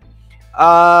 Okay.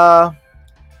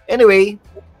 Anyway,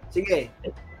 sige.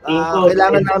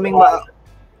 Kailangan naming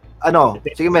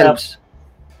sige, Melbs.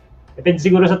 Depende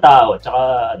siguro sa tao, tsaka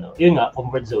yun nga,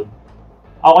 comfort zone.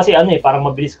 Ako kasi parang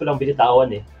mabilis ko lang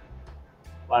binitawan eh.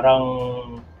 Parang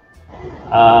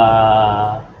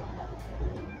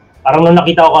parang nung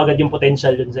nakita ko agad yung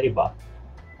potential dun sa iba,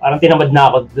 parang tinamad na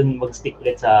ako dun mag-stick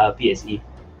ulit sa PSE.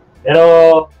 Pero,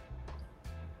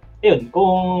 ayun,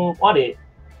 kung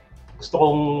gusto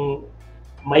kong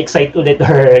ma-excite ulit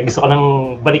or gusto ko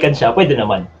nang balikan siya, pwede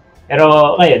naman.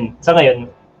 Pero sa ngayon,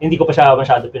 hindi ko pa siya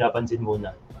masyado pinapansin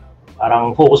muna.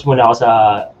 Parang focus muna ako sa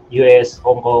US,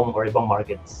 Hong Kong, or ibang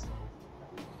markets.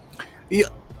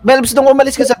 Melbs, nung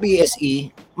umalis ka sa PSE,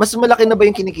 mas malaki na ba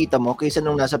yung kinikita mo kaysa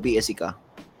nung nasa PSE ka?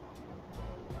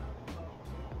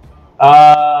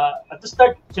 At the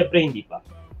start, syempre hindi pa.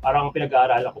 Parang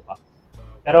pinag-aaralan ko pa.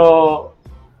 Pero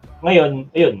ngayon,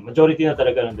 ayun, majority na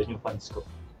talaga nandun yung funds ko.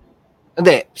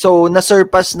 Hindi. So,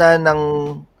 na-surpass na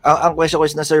ang question ko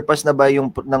is, na-surpass na ba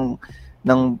yung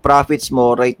ng profits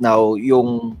mo right now,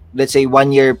 yung, let's say,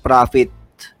 1 year profit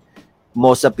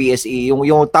mo sa PSE, yung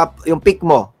top, yung peak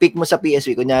mo sa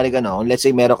PSE, kunyari gano'n, let's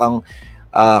say meron kang,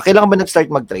 kailangan ba nag-start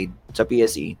mag-trade sa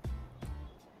PSE?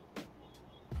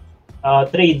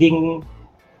 Trading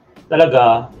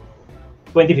talaga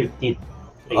 2015.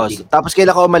 So, tapos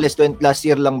kailan ka umalis? Last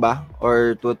year lang ba?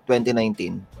 Or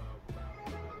 2019?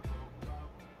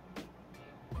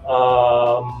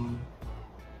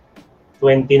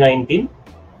 2019,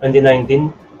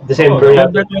 December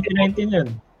 2019 yan.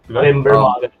 November,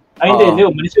 hindi,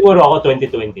 umalis siguro ako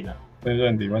 2020 na.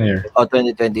 2020, 1 year.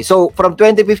 2020. So, from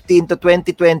 2015 to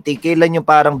 2020, kailan yung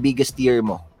parang biggest year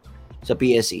mo sa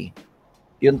PSE?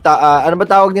 Yung ano ba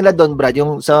tawag nila doon, Brad?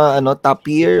 Yung sa top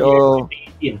year o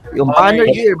yung banner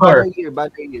year. Kailan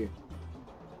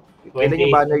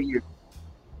yung banner year?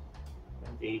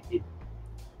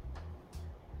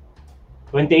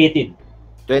 2018.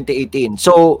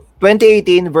 So,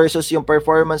 2018 versus yung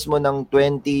performance mo ng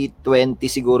 2020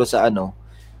 siguro sa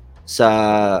sa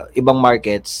ibang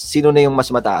markets, sino na yung mas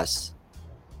mataas?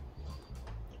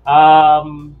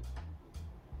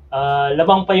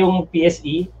 Labang pa yung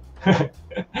PSE.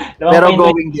 Pero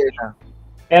going there na.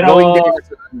 Pero going there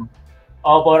na.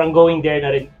 Parang going there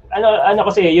na rin. Ano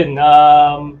kasi yun,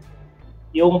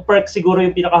 yung perk siguro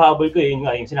yung pinakahabol ko, yun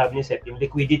nga, yung sinabi ni Seth, yung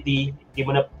liquidity, hindi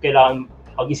mo na kailangan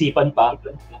pag-isipan pa.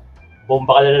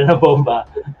 Bomba ka na lang ng bomba.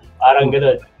 Parang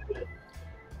gano'n.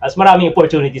 As maraming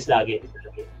opportunities lagi.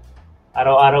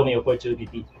 Araw-araw may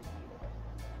opportunity.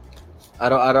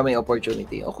 Araw-araw may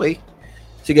opportunity. Okay.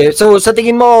 Sige. So, sa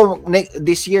tingin mo,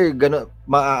 this year,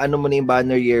 maaano mo na yung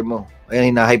banner year mo?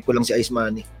 Ayan, hinahype ko lang si Ice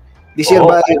Money. This year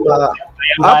ba?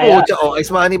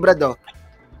 Ice Money, Brad,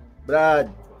 Brad,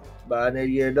 banner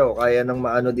year daw. Kaya nang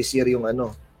maano this year yung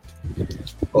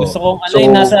Gusto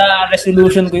kong nasa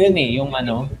resolution ko yun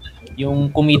yung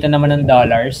kumita naman ng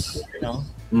dollars, no?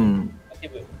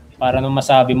 Para nung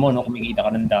masabi mo, kumikita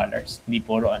ka ng dollars. Hindi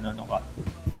puro ka.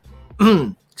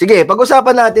 Sige,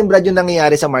 pag-usapan natin, Brad, yung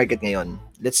nangyayari sa market ngayon.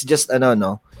 Let's just,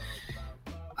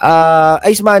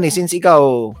 Ice Money, since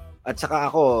ikaw at saka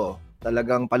ako,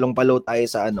 talagang palong-palo tayo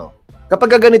sa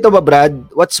Kapag ganito ba, Brad,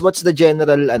 what's the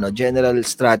general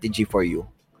strategy for you?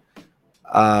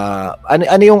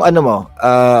 Ano yung mo?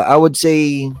 I would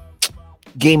say,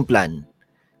 game plan.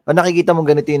 Nakikita mo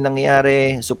ganito yung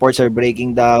nangyayari, supports are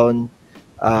breaking down,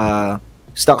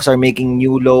 stocks are making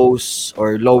new lows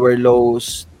or lower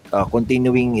lows,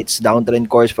 continuing its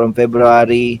downtrend course from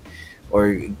February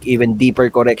or even deeper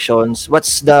corrections.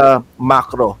 What's the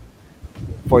macro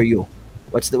for you?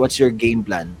 What's your game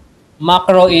plan?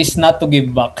 Macro is not to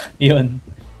give back. Yun.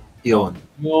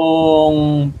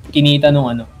 Yung kinita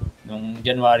nung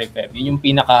January, Feb. Yun yung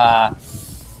pinaka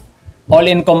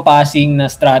all-encompassing na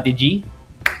strategy.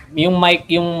 Yung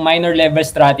minor level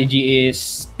strategy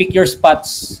is pick your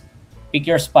spots.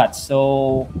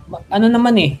 So,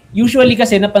 usually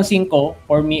kasi napansin ko,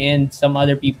 for me and some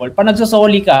other people, pag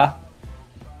nagsosoli ka,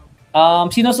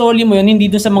 sinosoli mo yun,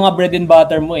 hindi dun sa mga bread and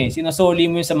butter mo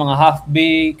Sinosoli mo yun sa mga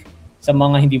half-baked, sa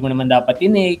mga hindi mo naman dapat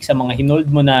tinake, sa mga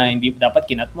hinold mo na, hindi dapat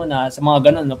kinat mo na, sa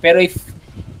mga ganun, Pero if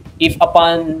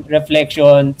upon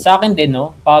reflection, sa akin din,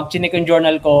 pag chinek yung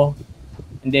journal ko,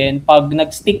 and then pag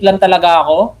nag-stick lang talaga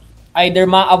ako, either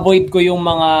ma-avoid ko yung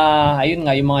mga, yung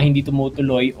mga hindi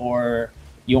tumutuloy or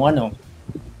yung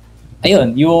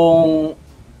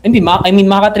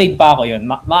maka-trade pa ako yun.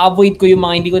 Ma-avoid ko yung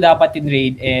mga hindi ko dapat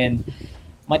i-trade and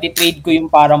mati-trade ko yung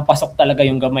parang pasok talaga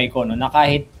yung gamay ko, na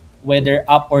kahit whether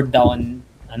up or down,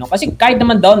 kasi kahit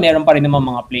naman down, meron pa rin naman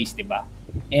mga plays, diba?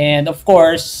 And of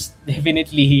course,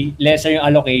 definitely, lesser yung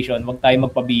allocation, wag tayo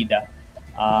magpabida.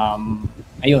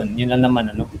 Yun lang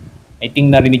naman, I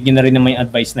think narinig nyo na rin naman yung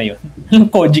advice na yun.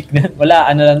 Kojic na. Wala,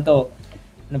 lang to.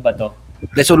 Ano ba to?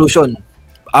 Resolution.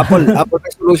 Apple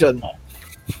resolution.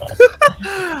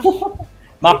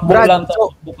 MacBook Brad, lang to,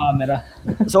 MacBook camera.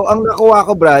 So, ang nakuha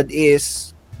ko, Brad,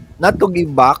 is not to give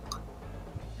back,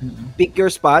 pick your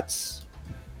spots,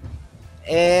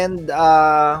 and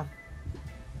ano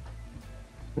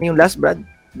yung last, Brad?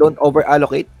 Don't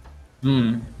over-allocate.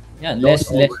 Yeah, less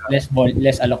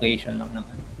allocation lang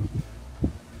naman.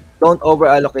 Don't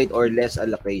over-allocate or less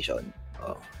allocation.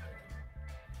 Oh.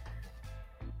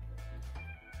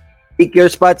 Pick your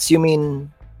spots, you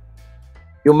mean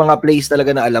yung mga plays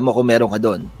talaga na alam mo kung meron ka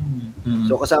doon.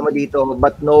 So kasama dito,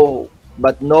 but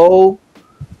no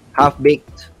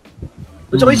half-baked.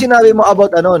 So yung sinabi mo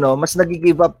about mas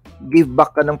give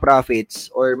back ka ng profits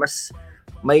or mas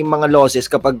may mga losses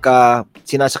kapag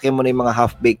sinasakyan mo na yung mga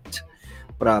half-baked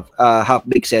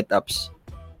setups.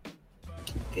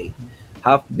 Okay.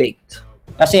 Half-baked.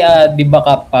 Kasi 'di ba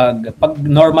pag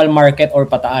normal market or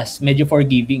pataas, medyo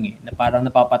forgiving na parang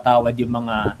napapatawad yung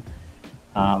mga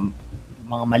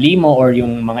mali mo or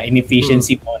yung mga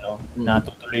inefficiency mo na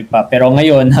tutuloy pa. Pero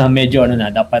ngayon medyo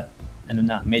dapat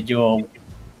medyo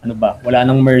wala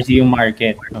nang mercy yung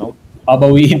market.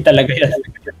 Pabawiin talaga yan.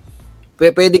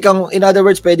 In other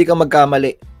words, pwede kang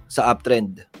magkamali sa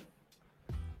uptrend.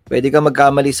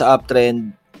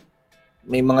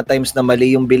 May mga times na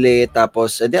mali yung bili,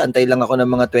 tapos antay lang ako ng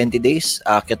mga 20 days,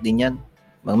 aakyat din yan.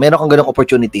 Meron kang ganung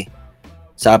opportunity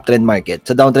sa uptrend market.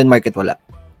 Sa downtrend market, wala.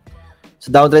 Sa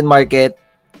downtrend market,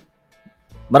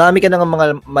 marami ka nang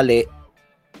mga mali,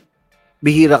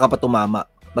 bihira ka pa tumama,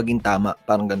 maging tama,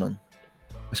 parang ganun.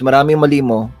 Mas marami yung mali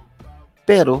mo,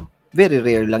 pero very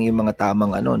rare lang yung mga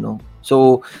tamang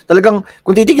So, talagang,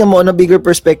 kung titignan mo on a bigger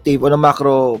perspective, on a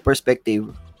macro perspective,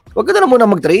 huwag ka na muna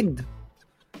mag-trade.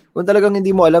 Kung talagang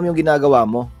hindi mo alam yung ginagawa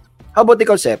mo. How about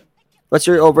ikaw, Sep? What's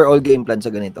your overall game plan sa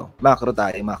ganito? Macro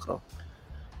tayo, macro.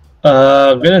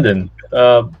 Ganun din.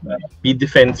 Be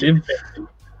defensive.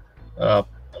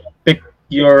 Pick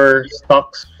your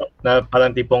stocks na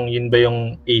parang tipong yun ba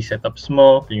yung A setups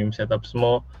mo, premium setups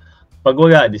mo. Pag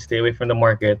wala, stay away from the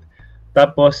market.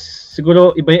 Tapos,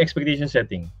 siguro, iba yung expectation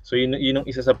setting. So, yun yung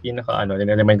isa sa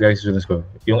remind ko sa students ko.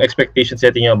 Yung expectation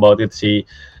setting nyo about it, say,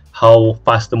 how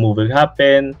fast the move will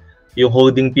happen, yung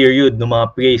holding period ng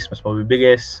mga plays, mas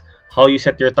mabibilis, how you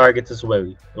set your targets as well.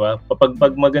 Diba?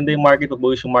 Pag maganda yung market, pag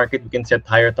bullish yung market, we can set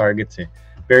higher targets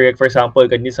Pero for example,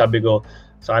 kanina sabi ko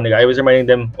sa kanila, I was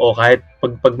reminding them, kahit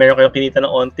pag meron kayong kinita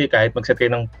ng onti, kahit mag-set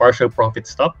kayo ng partial profit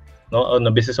stop, on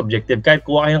a business objective, kahit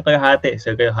kuha kayong kalahati,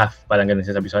 sell kayo half, parang ganun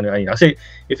sinasabi sa kanina. Kasi,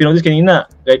 if you notice kanina,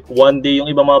 like one day yung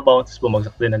iba mga bounces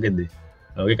bumagsak din agad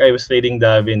Like I was trading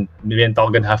binibenta ko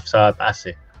agad half sa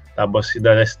taas Tapos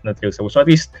the rest na trail sa so at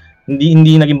least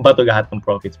hindi naging bato lahat ng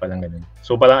profits, parang ganun.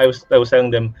 So parang I was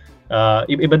telling them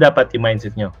iba dapat yung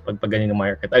mindset nyo pag ganyan yung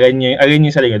market. Again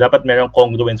yung sarili nyo, dapat merong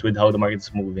congruence with how the market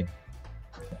is moving.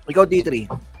 Ikaw,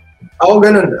 D3. Ako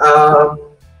ganun.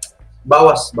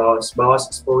 Bawas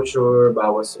exposure,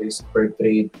 bawas risk per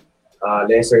trade,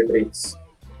 lesser trades.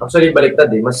 Actually baliktad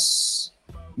mas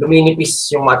luminipis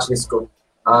yung matchlist ko.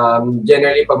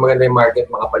 Generally, pag maganda yung market,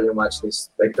 makapal yung matchlist.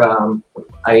 Like,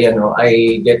 I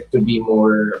get to be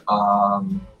more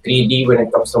greedy when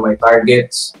it comes to my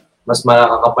targets. Mas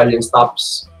makakapal yung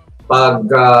stops. Pag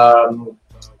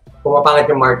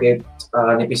pumapangit yung market,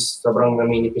 sobrang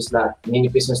naminipis lahat.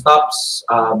 Ninipis yung stops,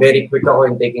 very quick ako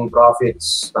in taking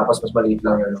profits, tapos mas maliit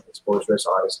lang yung exposure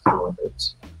sa risk ng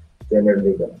trades.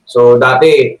 Generally, so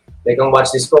dati, like ang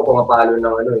watchlist ko, pumapalo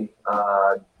ng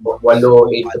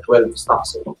 8 to 12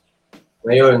 stocks.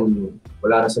 Ngayon,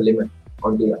 wala na sa limit.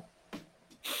 Konti lang.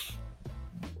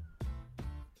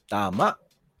 Tama.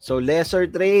 So,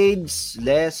 lesser trades,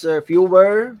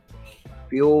 fewer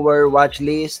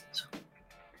watchlist,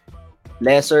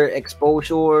 lesser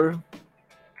exposure.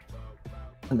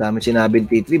 Ang dami sinabi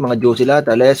ng T3, mga juicy lahat.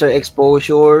 Lesser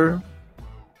exposure.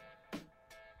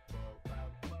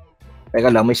 Teka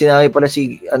lang, may sinabi pala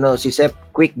si Sep,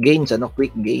 quick gains.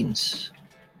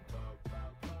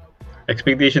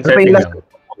 Expectation setting lang.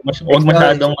 Huwag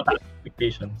masyadong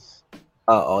expectations.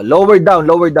 Lower down.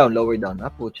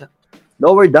 Pucha.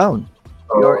 Lower down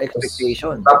your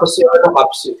expectation. Tapos yung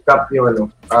cap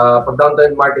yung pag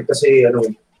downtrend market kasi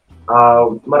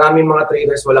maraming mga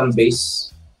traders walang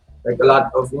base. Like a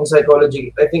lot of yung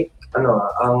psychology, I think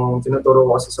ang tinuturo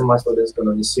ko kasi sa mga students ko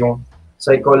is yung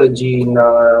psychology na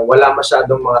wala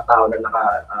masyadong mga tao na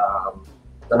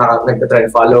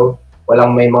nagta-trend follow.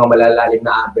 Walang may mga malalalim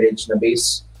na average na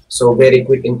base. So, very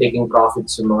quick in taking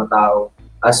profits yung mga tao.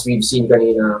 As we've seen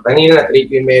kanina. Kanina,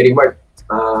 trade yung Mary Mart.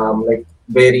 Like,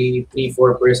 very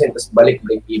 3-4%. Tapos balik,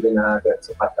 break even na agad.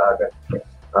 Sapat ka agad.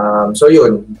 So,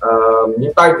 yun.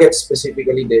 Yung targets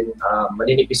specifically din,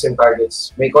 maninipis yung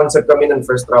targets. May concept kami ng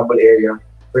first trouble area.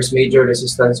 first major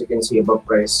resistance you can see above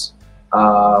price,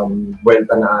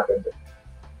 buwelta na agad.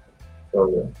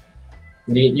 So,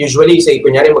 usually, say,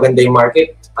 kunyari maganda yung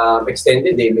market,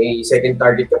 extended may second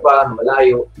target ka pa,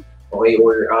 malayo, okay,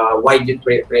 or wide yung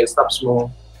trail stops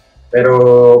mo. Pero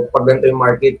pag ganito yung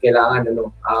market, kailangan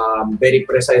very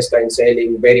precise ka in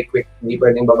selling, very quick, hindi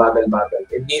pwedeng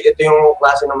babagal-bagal. Ito yung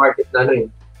klase ng market na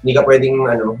hindi ka pwedeng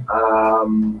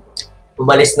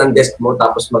umalis ng desk mo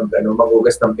tapos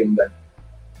maghugas ng pinggan.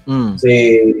 Kasi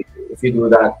if you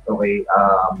do that, okay,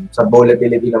 sa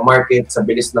volatility ng market, sa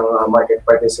bilis ng market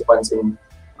participants in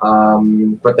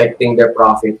protecting their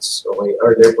profits, okay,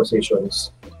 or their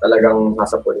positions, talagang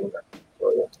sasapulin ka. So,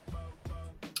 yeah.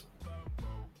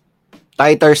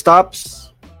 Tighter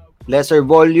stops, lesser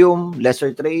volume,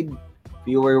 lesser trade,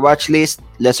 fewer watch list,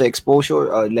 lesser exposure,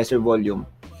 lesser volume.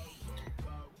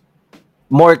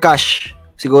 More cash,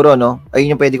 siguro, no?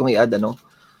 Ayun yung pwede kong i-add,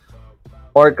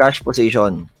 More cash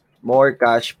position. More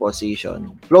cash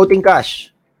position. Floating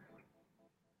cash.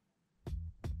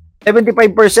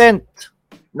 75%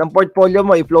 ng portfolio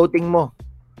mo, i-floating mo.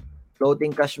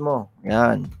 Floating cash mo.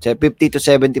 Yan. 50 to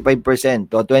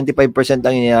 75%. O 25%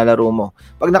 lang yung nilalaro mo.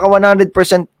 Pag naka 100%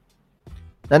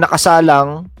 na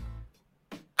nakasalang,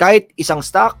 kahit isang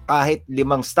stock, kahit 5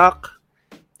 stock,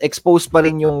 exposed pa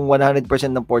rin yung 100%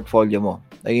 ng portfolio mo.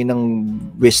 Ayun ang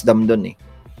wisdom dun eh.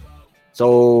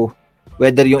 So,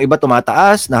 whether yung iba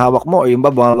tumataas, nahawak mo, or yung iba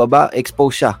bumababa,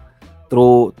 exposed siya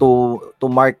to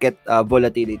market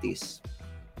volatilities.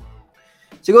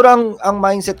 Siguro ang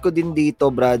mindset ko din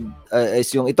dito, Brad, is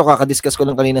yung ito kakadiscuss ko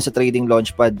lang kanina sa Trading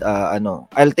Launchpad,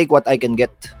 I'll take what I can get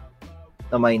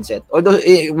na mindset. Although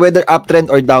whether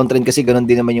uptrend or downtrend, kasi ganoon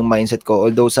din naman yung mindset ko.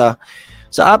 Although sa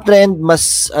uptrend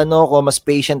mas mas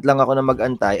patient lang ako na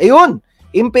mag-antay. Ayun,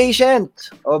 impatient.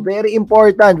 Very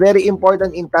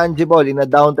important intangible in a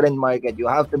downtrend market. You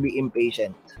have to be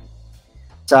impatient.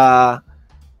 Sa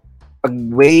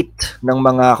pag-wait ng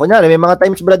mga, kunyari, may mga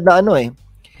times, Brad, na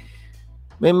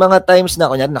may mga times na,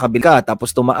 kunyari, nakabil ka,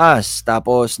 tapos tumaas,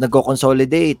 tapos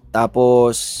nagko-consolidate,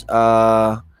 tapos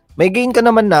may gain ka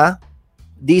naman na,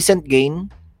 decent gain,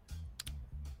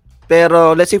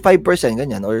 pero let's say 5%,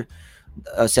 ganyan, or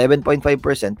 7.5%,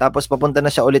 tapos papunta na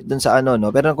siya ulit dun sa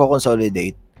pero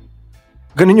nagko-consolidate.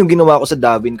 Ganun yung ginawa ko sa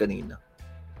Davin kanina.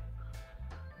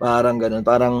 Parang ganun,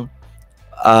 parang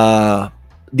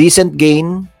decent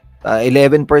gain,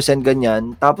 11%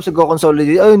 ganyan, tapos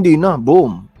nagko-consolidate, hindi na,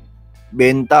 boom.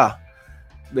 Benta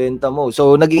mo.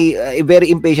 So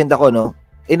very impatient ako,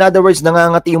 In other words,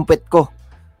 nangangati yung pet ko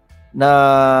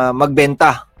na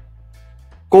magbenta.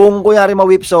 Kung kunyari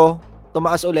mawipso,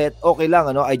 tumaas ulit, okay lang,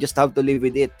 I just have to live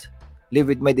with it. Live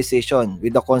with my decision,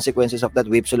 with the consequences of that.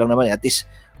 Whipso lang naman, at least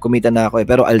kumita na ako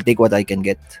pero I'll take what I can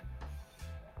get.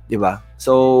 'Di ba?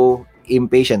 So,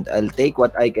 impatient. I'll take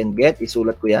what I can get.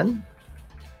 Isulat ko 'yan.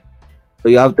 So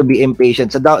you have to be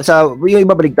impatient. Sa yung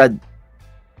iba baligtad.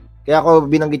 Kaya ako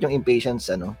binanggit yung impatience,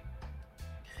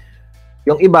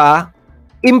 Yung iba,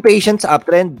 impatient sa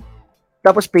uptrend.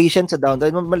 Tapos patient sa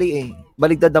downtrend. Mali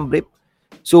Baligtad ang brief.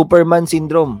 Superman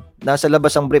syndrome. Nasa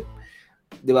labas ang brief.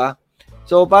 'Di ba?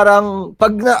 So parang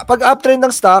pag uptrend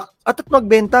ng stock, atat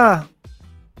magbenta.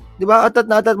 'Di ba? Atat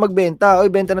magbenta.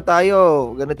 Oy, benta na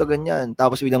tayo. Ganito ganyan.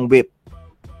 Tapos biglang whip.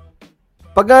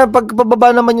 Pag pababa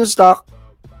naman yung stock,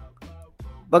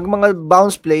 pag mga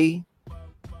bounce play,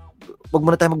 wag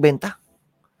muna tayo magbenta.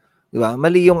 'Di ba?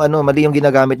 Mali yung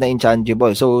ginagamit na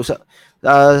intangible. So sa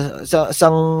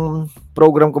isang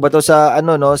program ko ba to sa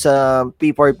sa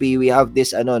P4P, we have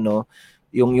this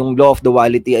yung law of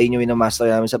duality ay yung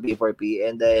minamaster namin sa P4P.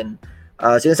 And then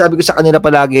sinasabi ko sa kanila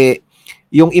palagi,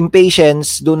 yung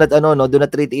impatience, do not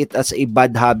treat it as a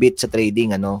bad habit sa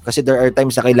trading, kasi there are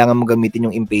times na kailangan mo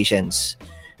gamitin yung impatience.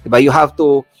 'Di ba? You have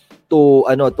to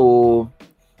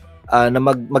na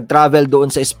mag-travel doon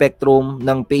sa spectrum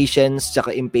ng patience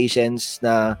tsaka impatience,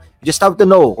 na you just have to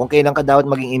know kung kailan ka dapat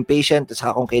maging impatient at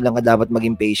saka kung kailan ka dapat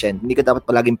maging patient. Hindi ka dapat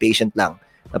palaging patient lang.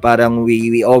 Na parang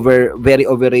very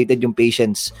overrated yung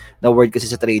patience na word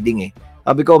kasi sa trading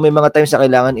Sabi ko, may mga times na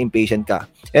kailangan impatient ka.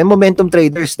 And momentum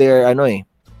traders, they're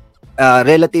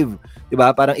relative, 'di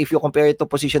ba? Parang if you compare it to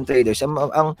position traders,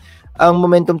 ang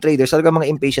momentum traders talaga mga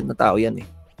impatient na tao 'yan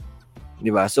 'Di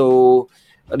ba? So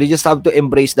you just have to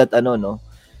embrace that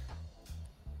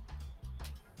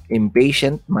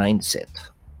impatient mindset.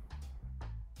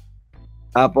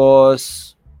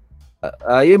 Tapos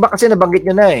yung iba kasi nabanggit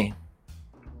nyo na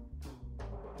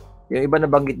Yung iba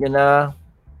nabanggit nyo na.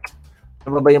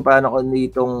 Ano ba yung paano ko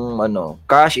nitong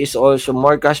cash is also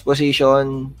more cash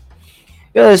position.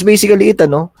 Yes, basically it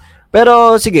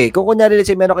Pero sige, kung kunyari let's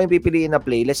say meron kayong pipiliin na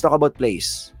play, let's talk about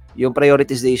plays. Yung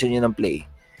prioritization nyo ng play.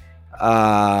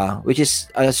 which is,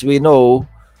 as we know,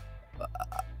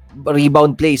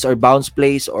 rebound plays or bounce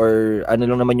plays or ano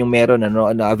lang naman yung meron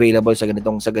na available sa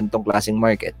ganitong klaseng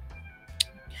market.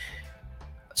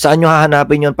 Saan nyo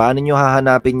hahanapin yon? Paano nyo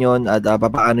hahanapin yon? At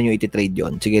paano nyo iti-trade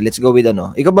yon? Sige, let's go with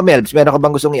Ikaw ba, Melbs? Meron ka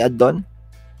bang gustong i-add doon?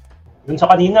 Dun sa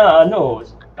kanina,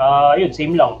 yun,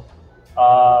 same lang.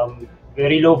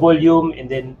 Very low volume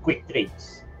and then quick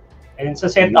trades. And sa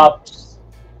setups,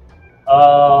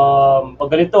 pag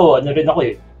ganito, rin ako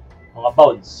mga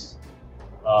bounce.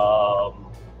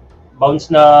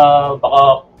 Bounce na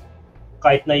baka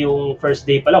kahit na yung first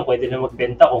day pa lang, pwede na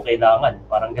magbenta kung kailangan.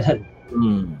 Parang ganun.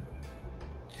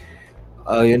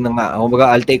 Yun na nga.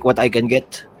 I'll take what I can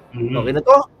get. Okay na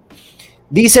to.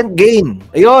 Decent gain.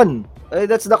 Ayun.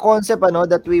 That's the concept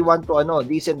that we want to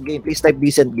decent gain. Please type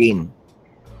decent gain.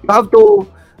 You have to,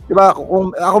 di ba,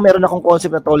 kung ako meron akong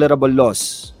concept na tolerable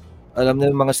loss. Alam na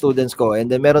yung mga students ko. And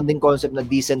then meron din concept na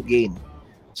decent gain.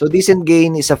 So decent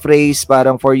gain is a phrase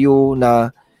parang for you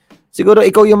na siguro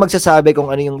ikaw yung magsasabi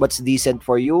kung ano yung what's decent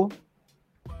for you.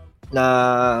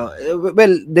 Na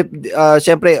well,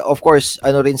 syempre of course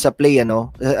rin sa play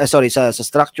sa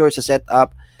structure, sa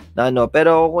setup na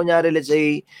pero kunyari let's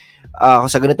say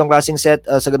sa ganitong klaseng sa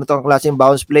ganitong klaseng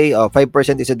bounce play, 5%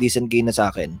 is a decent gain na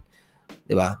sa akin.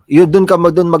 'Di ba? Yun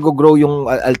doon mag-grow yung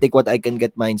I'll take what I can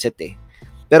get mindset eh.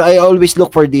 Pero I always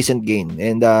look for decent gain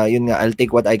and yun nga, I'll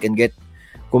take what I can get.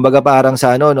 Kumbaga parang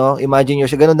sa imagine nyo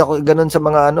siya, ganun sa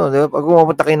mga pag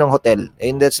pumunta kayo ng hotel,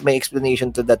 and that's my explanation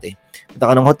to that eh.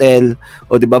 Punta ka ng hotel,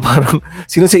 o di ba parang,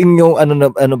 sino sa inyo,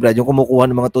 Brad, yung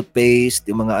kumukuha ng mga toothpaste,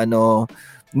 yung mga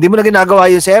hindi mo na ginagawa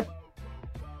yun, Sep?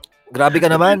 Grabe ka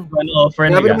naman.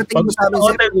 Grabe naman tingin mo sa amin,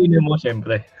 Sep. Pag hotel mo,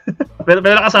 syempre. pero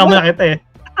nakasama na kita eh.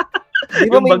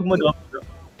 Yung bag mo doon.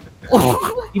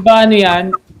 Iba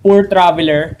yan? Poor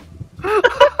traveler.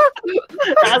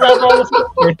 Nakasama mo sa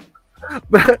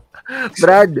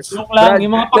Brad,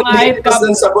 yung mga pangahit ka.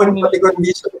 Ng sabon, pati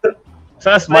condition.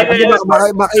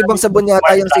 Baka ibang sabon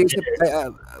yata yung sa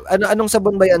anong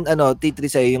sabon ba yan, T3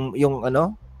 sa'yo? Yung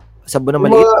sabon na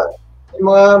maliit? Yung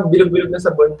mga bilog-bilog na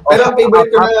sabon. Pero ang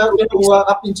favorite ko na kinuha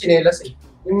up yung chinelas eh.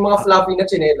 Yung mga fluffy na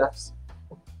chinelas.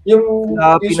 Yung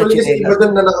usually kasi iba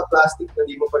doon na naka-plastic na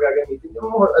di mo pagagamitin.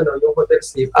 Yung hotel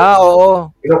sleep.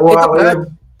 Oo. Kinukuha ko yan.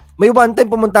 May one time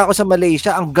pumunta ako sa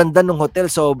Malaysia, ang ganda ng hotel,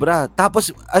 sobra.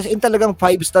 Tapos, as in talagang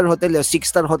 5-star hotel,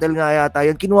 6-star hotel nga yata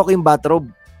yun. Kinuha ko yung bathrobe.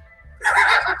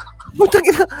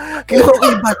 Kinuha ko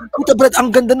yung bathrobe. Puta, Brad,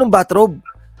 ang ganda ng bathrobe.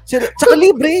 Saka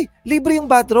libre yung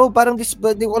bathrobe. Parang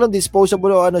disposable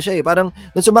o siya eh. Parang,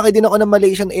 nung sumakay din ako ng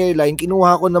Malaysian Airline,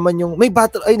 kinuha ko naman yung, may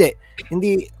bathrobe,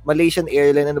 hindi Malaysian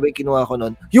Airline, ano ba yung kinuha ko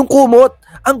nun? Yung kumot.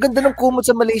 Ang ganda ng kumot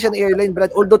sa Malaysian Airline,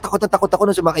 Brad. Although takot ako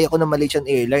nung sumakay ako ng Malaysian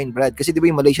Airline, Brad. Kasi di ba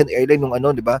yung Malaysian Airline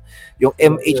nung di ba? Yung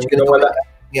MH, ganito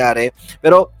nangyari.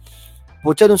 Pero,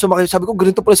 putya, nung sumakay, sabi ko,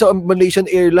 ganito pala sa Malaysian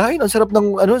Airline. Ang sarap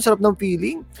ng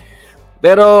feeling.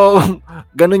 Pero,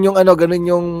 ganun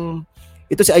yung,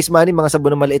 ito si Ice Money, mga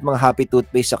sabon na maliit, mga happy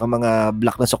toothpaste, saka mga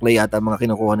black na suklay yata, mga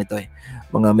kinukuha nito eh.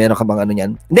 Mga meron ka bang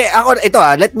niyan? Hindi, ito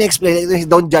let me explain.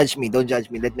 Don't judge me,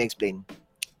 let me explain.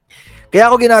 Kaya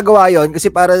ako ginagawa yon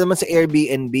kasi para naman sa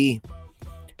Airbnb.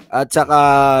 At saka,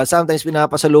 sometimes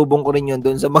pinapasalubong ko rin yun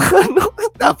doon sa mga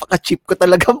napaka-cheap ko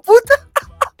talagang puta.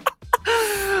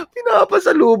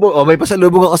 Pinapasalubong. May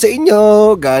pasalubong ako sa inyo.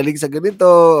 Galing sa ganito.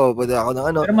 Pwede ako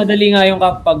ng Pero madali nga yung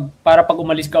para pag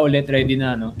umalis ka ulit, ready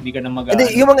na, Hindi ka na Hindi,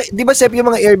 yung mga, di ba, Sep,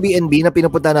 yung mga Airbnb na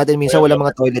pinupunta natin, minsan wala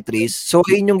mga toiletries. So,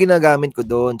 yun yung ginagamit ko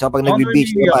doon. Tsaka pag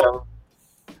nag-beach ko, parang...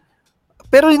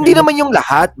 Pero hindi naman yung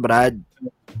lahat, Brad.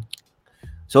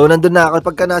 So, nandun na ako.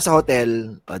 Pagka nasa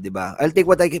hotel, di ba? I'll take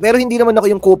what I can. Pero hindi naman ako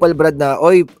yung kupal, Brad, na,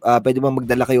 pwede mo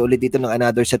magdala kayo ulit dito ng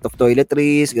another set of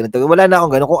toiletries, ganito. Wala na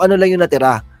akong gano'n. Kung ano lang yung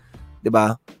natira. Di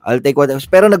ba? I'll take what I can.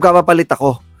 Pero nagpapapalit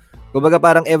ako. Kumbaga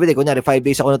parang everyday, kunyari 5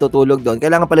 days ako natutulog doon.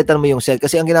 Kailangan palitan mo yung set.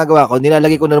 Kasi ang ginagawa ko,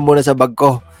 nilalagay ko na muna sa bag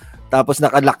ko. Tapos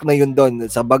nakalock na yun doon.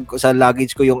 Sa bag ko, sa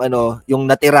luggage ko yung yung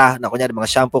natira, na kunyari mga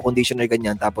shampoo, conditioner,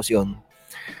 ganyan. Tapos yun.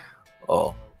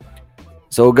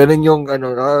 So, ganun yung,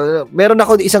 meron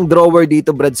ako isang drawer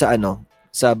dito, Brad, sa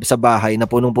sa bahay, na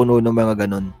punong-puno ng mga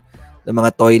ganun. Ng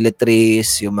mga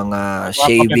toiletries, yung mga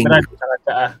shaving.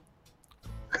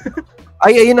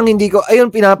 Ayun ang hindi ko,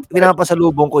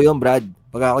 pinapasalubong ko yun, Brad.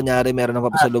 Pagka kunyari, meron ng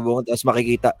papasalubong, tapos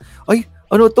makikita,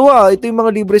 ito ito yung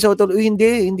mga libre sa hotel.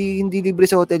 Hindi libre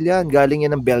sa hotel yan. Galing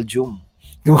yan ng Belgium.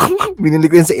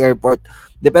 Binili ko yan sa airport.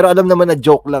 Pero alam naman na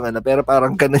joke lang, pero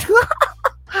parang ganun.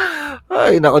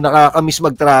 Ay, nakakamiss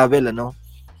mag-travel,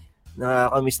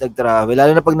 Nakakamiss nag-travel.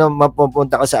 Lalo na pag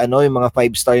mapupunta ka sa yung mga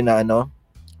 5-star na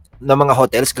na mga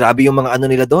hotels, grabe yung mga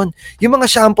nila doon. Yung mga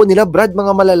shampoo nila, Brad,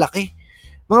 mga malalaki.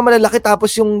 Mga malalaki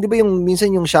tapos yung 'di ba yung minsan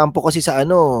yung shampoo kasi sa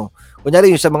ano, kunyari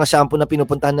yung sa mga shampoo na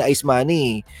pinupuntahan na Ice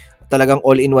Money, talagang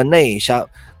all-in-one na eh.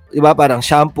 'Di ba parang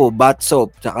shampoo, bath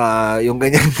soap, tsaka yung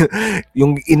ganyan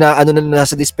yung inaano na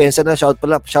nasa dispenser na shout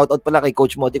out pala kay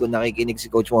Coach Moti kung nakikinig si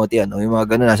Coach Moti ano, yung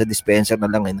mga ganun nasa dispenser na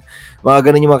lang eh. Mga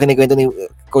ganun yung mga kinikwento ni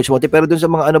Coach Moti pero dun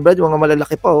sa mga ano brad, yung mga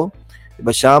malalaki pa 'di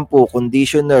ba shampoo,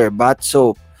 conditioner, bath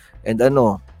soap and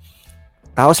ano.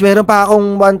 Tapos meron pa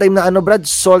akong one time na ano brad,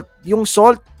 yung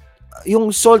salt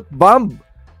bomb.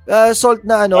 Salt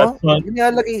na ano,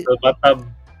 nilalagay. Sa bathtub.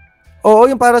 Oo,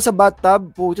 yung para sa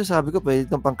bathtub. Pucha, sabi ko pwede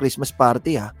itong pang Christmas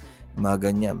party mga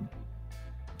ganyan.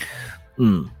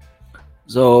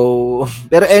 So,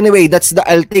 pero anyway, that's the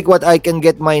I'll take what I can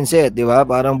get mindset, di ba?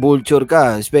 Parang vulture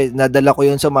ka. Nadala ko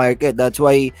yun sa market. That's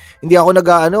why hindi ako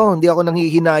hindi ako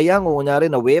nanghihinayang o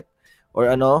kunyari na whip or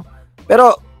ano.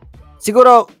 Pero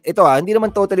siguro, ito hindi naman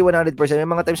totally 100%. May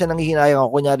mga times na nanghihinayang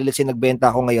ako. Kunyari, let's say,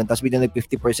 nagbenta ako ngayon, tapos bigla nag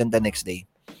 50% the next day.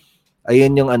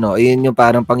 Ayun yung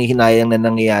parang panghihinayang na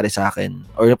nangyayari sa akin.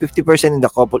 Or 50% in the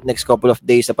next couple of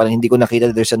days na parang hindi ko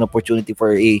nakita there's an opportunity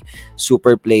for a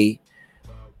super play.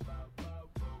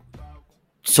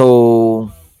 So,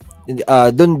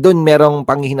 dun merong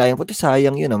panghihinayang. Puti,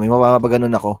 sayang yun. May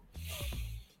mapapaganon ako.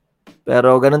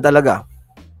 Pero, ganun talaga.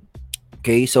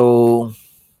 Okay, so...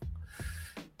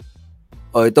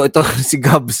 ito si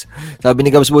Gabs. Sabi ni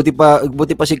Gabs, buti pa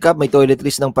si Cap, may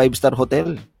toiletries ng 5-star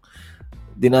hotel.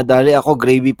 Dinadali ako,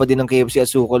 gravy pa din ng KFC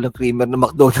at sukol ng creamer ng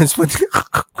McDonald's pa din.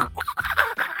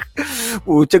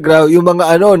 Pucha, yung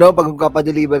mga pag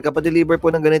kapadeliver po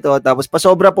ng ganito, tapos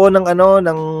pasobra po ng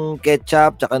ng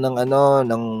ketchup, tsaka ng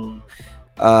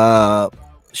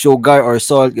sugar or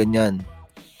salt, ganyan.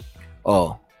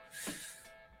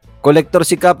 Collector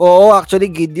si Cap. Oo, actually,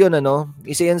 Gideon,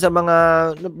 isa yan sa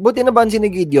mga, buti napansin ni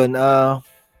Gideon,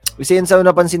 isa yan sa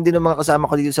napansin din ng mga kasama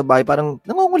ko dito sa bahay, parang,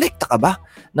 nangongolekta ka ba?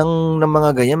 ng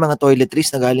mga ganyan, mga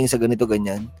toiletries na galing sa ganito,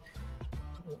 ganyan.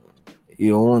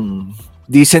 Yun.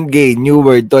 Decent gay, new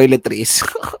word, toiletries.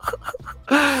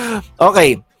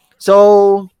 Okay.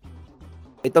 So,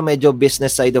 ito medyo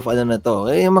business side of na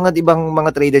to. Yung mga ibang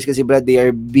mga traders kasi Brad, they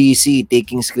are busy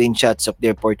taking screenshots of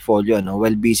their portfolio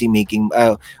while busy making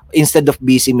instead of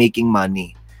busy making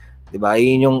money. 'Di ba?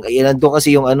 Yun nandun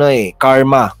kasi yung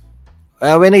karma.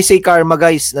 When I say karma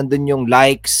guys, nandun yung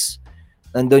likes,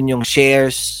 nandun yung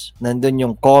shares, nandun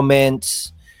yung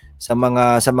comments sa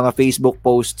mga Facebook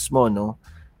posts mo, no?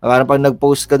 Parang pag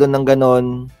nag-post ka doon ng ganon,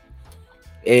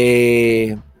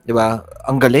 'di ba?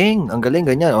 Ang galing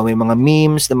ganyan. O may mga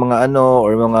memes ng mga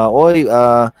or mga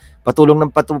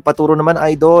paturo naman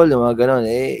idol, mga ganon.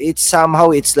 It's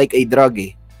somehow it's like a drug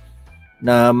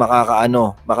na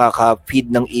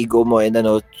makaka-feed ng ego mo and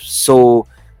so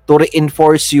to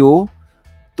reinforce you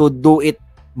to do it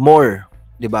more,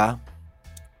 'di ba?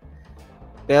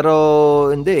 Pero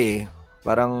hindi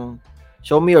parang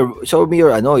show me your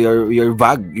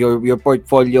your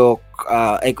portfolio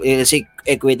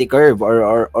equity curve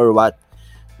or what,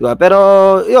 diba? Pero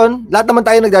yun, lahat naman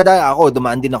tayo nagdadaan. Ako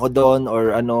dumaan din ako doon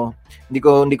or hindi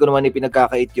ko naman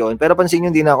ipinagkakait yun. Pero pansin niyo,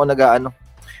 hindi na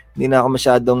ako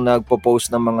masyadong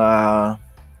nagpo-post ng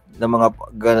mga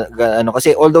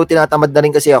kasi although tinatamad na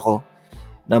rin kasi ako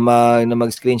na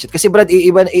mag-screenshot. Kasi Brad,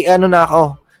 na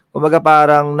ako. Kumbaga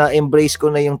parang na-embrace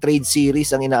ko na yung trade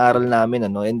series ang inaaral namin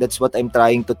and that's what I'm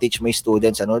trying to teach my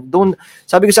students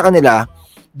sabi ko sa kanila,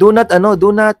 do not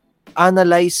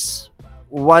analyze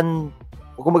one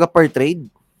kumbaga per trade.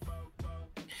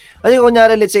 Kasi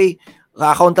kunyari let's say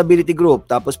accountability group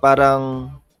tapos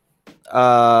parang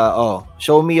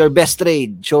show me your best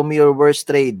trade, show me your worst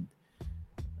trade.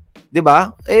 'Di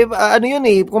ba? Yun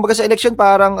kumbaga sa election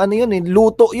parang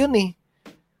luto yun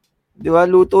 'Di ba?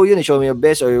 Luto yun. Show me your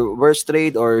best or worst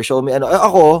trade or show me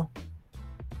ako,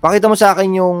 pakita mo sa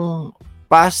akin yung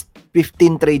past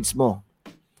 15 trades mo.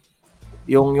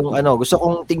 Yung gusto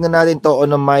kong tingnan natin to on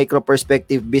a micro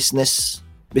perspective business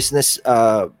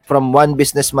from one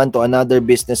businessman to another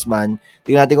businessman.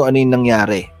 Tingnan natin kung ano yung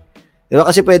nangyari. Diba?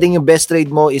 Kasi pwedeng yung best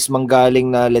trade mo is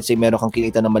manggaling na let's say meron kang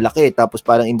kinita na malaki tapos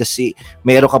parang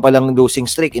meron ka palang losing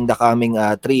streak in the coming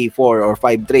 3, 4 or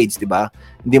 5 trades, di ba?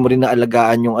 Hindi mo rin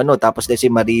naalagaan yung tapos let's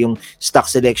say mali yung stock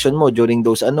selection mo during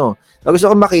those Gusto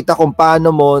ko makita kung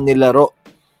paano mo nilaro.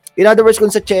 In other words,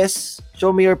 kung sa chess,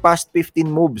 show me your past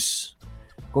 15 moves.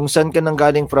 Kung saan ka nang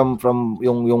galing from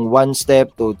yung one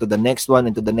step to the next one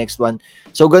and to the next one.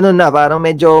 So ganun na, parang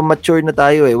medyo mature na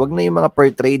tayo Wag na yung mga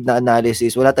per trade na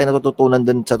analysis. Wala tayong natututunan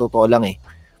doon sa totoo lang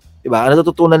 'Di ba? Ang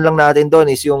natututunan lang natin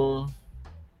doon is yung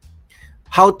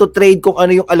how to trade kung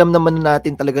ano yung alam naman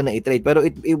natin talaga na i-trade. Pero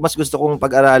mas gusto kong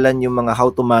pag-aralan yung mga how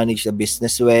to manage the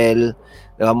business well,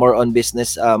 more on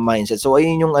business mindset. So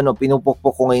ayun yung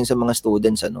pinupukpok ko ngayon sa mga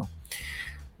students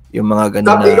yung mga ganun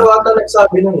na. Ikaw ata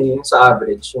nagsabi nun yung sa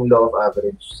average, yung law of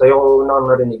average. Sa'yo ko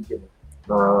narinig yun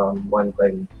one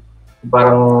time.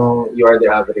 Parang you are the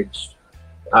average.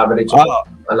 Average of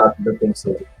a lot of the things.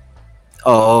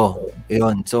 Oo,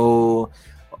 yun. So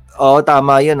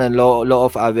tama yun, law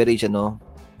of average,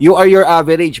 You are your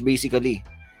average, basically.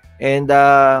 And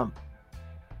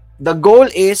the goal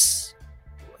is,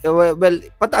 well,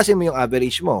 pataasin mo yung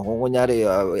average mo. Kung kunyari,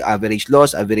 average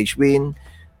loss, average win,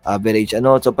 average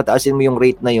so pataasin mo yung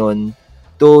rate na yun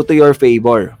to your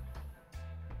favor.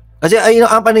 Kasi ayun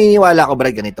ang paniniwala ko,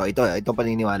 Brad, ganito. Itong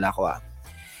paniniwala ko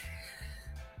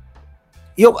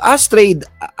Yung as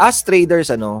traders,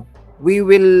 we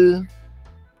will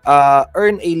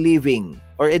earn a living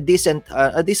or a decent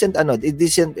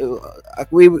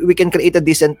we can create a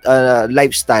decent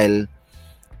lifestyle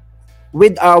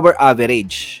with our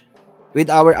average,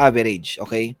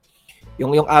 okay?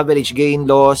 Yung average gain,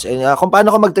 loss, and kung paano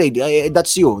ka mag-trade,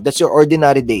 that's your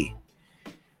ordinary day.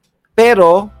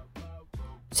 Pero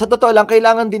sa totoo lang,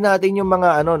 kailangan din natin yung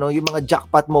mga yung mga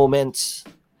jackpot moments.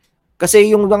 Kasi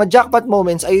yung mga jackpot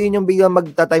moments ay yun yung biglang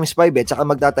magta-times 5 at saka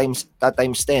magta-times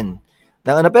 10.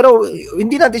 Pero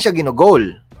hindi natin siya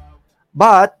gino-goal.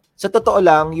 But sa totoo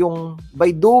lang, yung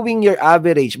by doing your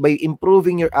average, by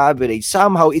improving your average,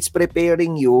 somehow it's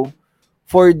preparing you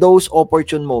for those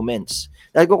opportune moments.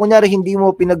 Dahil kung kunyari hindi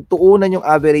mo pinagtuunan yung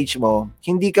average mo,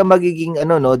 hindi ka magiging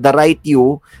the right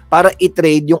you para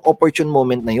i-trade yung opportune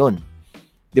moment na yun.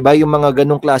 'Di ba? Yung mga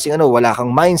ganung klaseng wala kang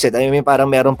mindset. I mean, parang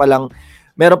meron pa lang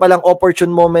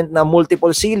opportune moment na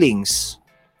multiple ceilings.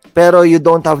 Pero you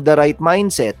don't have the right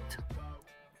mindset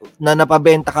na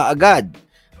napabenta ka agad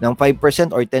ng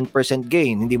 5% or 10%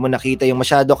 gain. Hindi mo nakita yung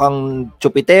masyado kang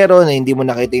chupitero, na hindi mo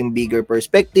nakita yung bigger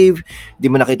perspective, hindi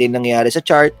mo nakita yung nangyayari sa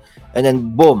chart, and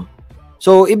then boom.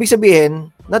 So, ibig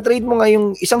sabihin, na-trade mo nga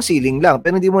yung isang ceiling lang,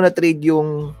 pero hindi mo na-trade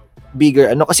yung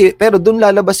bigger kasi pero dun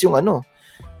lalabas yung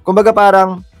Kumbaga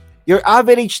parang your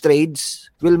average trades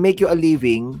will make you a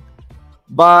living,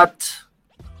 but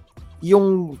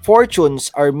yung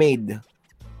fortunes are made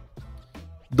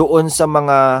doon sa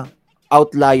mga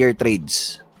outlier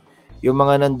trades. Yung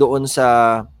mga nandoon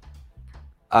sa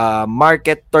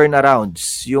market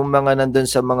turnarounds, yung mga nandoon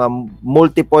sa mga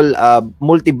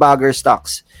multi-bagger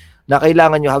stocks na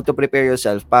kailangan you have to prepare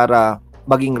yourself para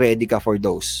maging ready ka for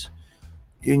those.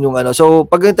 Yun yung So,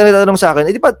 pag nagtatanong sa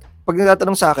akin, pag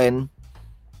nagtatanong sa akin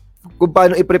kung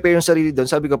paano i-prepare yung sarili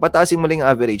doon, sabi ko, pataasin mo lang yung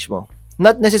average mo.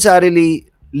 Not necessarily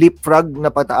leapfrog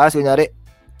na pataas. Kunyari,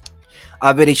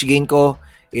 average gain ko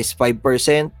is 5%.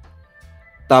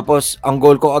 Tapos, ang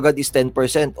goal ko agad is 10%.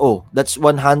 Oh, that's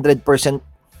 100%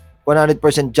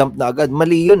 jump na agad.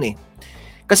 Mali yun eh.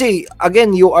 Kasi,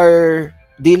 again, you are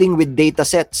dealing with data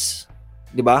sets.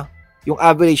 Diba? Yung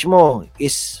average mo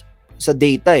is sa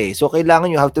data eh. So,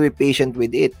 kailangan you have to be patient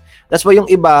with it. That's why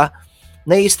yung iba,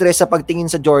 nai-stress sa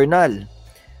pagtingin sa journal.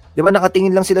 Diba?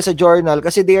 Nakatingin lang sila sa journal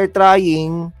kasi they are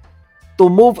trying to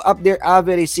move up their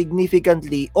average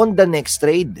significantly on the next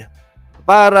trade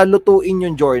para lutuin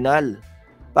yung journal.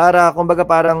 Para, kumbaga,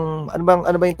 parang,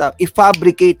 ano ba yung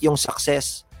i-fabricate yung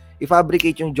success.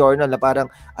 I-fabricate yung journal na parang,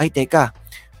 ay, teka,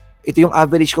 ito yung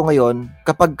average ko ngayon.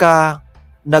 Kapag ka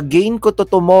na-gain ko to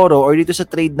tomorrow or dito sa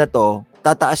trade na to,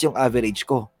 tataas yung average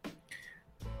ko.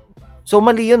 So,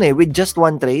 mali yun eh. With just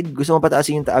one trade, gusto mo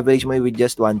pataasin yung average mo with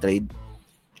just one trade.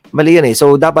 Mali yun eh.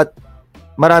 So, dapat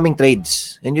maraming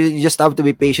trades. And you just have to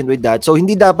be patient with that. So,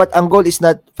 hindi dapat, ang goal is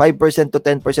not 5% to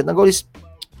 10%. Ang goal is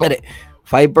 5%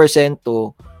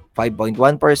 to 5.1%,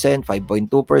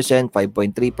 5.2%,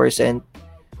 5.3%,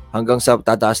 hanggang sa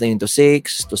tataas na yun to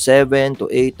 6, to 7, to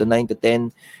 8, to 9, to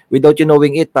 10. Without you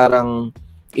knowing it, parang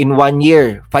in 1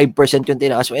 year, 5% yung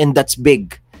tinaas mo. And that's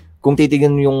big. Kung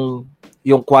titignan yung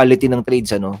quality ng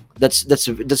trades,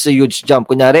 that's a huge jump.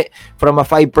 Kunyari, from a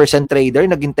 5% trader,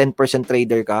 naging 10%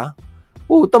 trader ka,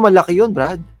 malaki yun,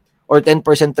 Brad. Or 10%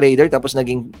 trader, tapos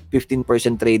naging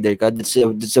 15% trader ka,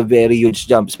 that's a very huge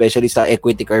jump, especially sa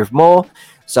equity curve mo,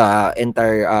 sa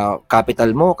entire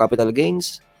capital mo, capital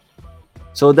gains.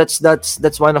 So that's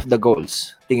one of the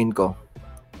goals, tingin ko.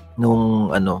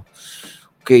 Nung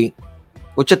Okay.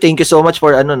 Ucha, thank you so much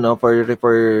for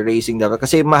for raising that.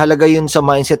 Kasi mahalaga yun sa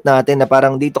mindset natin na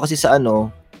parang dito kasi sa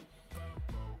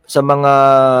sa mga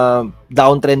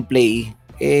downtrend play,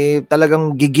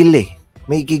 talagang gigil eh.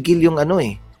 May gigil yung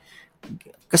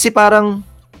Kasi parang,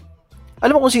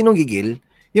 alam mo kung sinong gigil?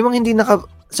 Yung mga hindi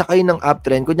nakasakay ng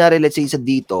uptrend, kunyari let's say sa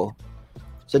dito,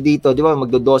 Sa dito, di ba?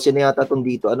 Magdo-12 na yata itong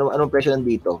dito. Anong presyo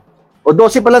nandito? O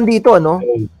 12 pa lang dito, ano?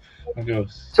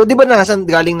 So, di ba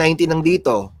galing 90 ng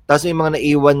dito? Tapos may mga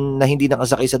naiwan na hindi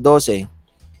nakasakay sa 12.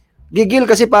 Gigil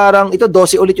kasi parang, ito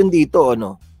 12 ulit yung dito,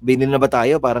 ano? Binili na ba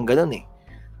tayo? Parang ganun eh.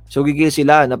 So, gigil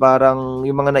sila na parang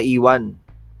yung mga naiwan.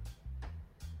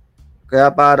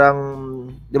 Kaya parang,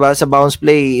 di ba, sa bounce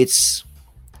play, it's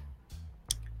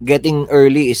getting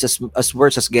early is as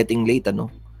worse as getting late, ano?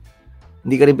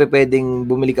 Hindi ka rin pwedeng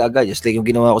bumili ka agad. Just like yung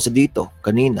ginawa ko sa dito,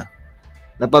 kanina.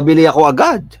 Napabili ako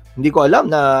agad. Hindi ko alam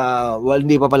na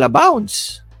hindi pa pala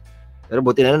bounce. Pero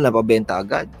buti na lang, napabenta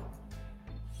agad.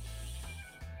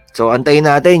 So, antayin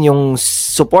natin yung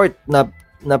support na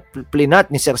plinat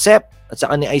ni Sir Sep at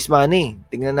saka ni Ice Money.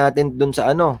 Tingnan natin dun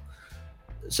sa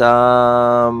sa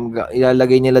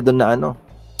ilalagay nila dun na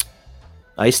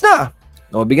ayos na.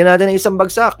 O, bigyan natin ng isang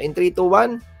bagsak in 3, 2,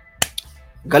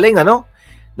 1. Galing, ano?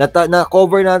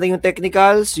 Na-cover natin yung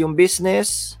technicals, yung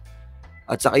business,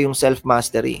 at saka yung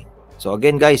self-mastery. So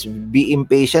again guys, be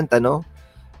impatient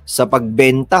sa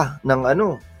pagbenta ng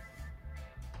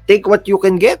Take what you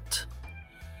can get.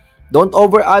 Don't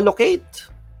over-allocate.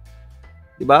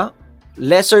 Diba?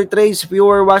 Lesser trades,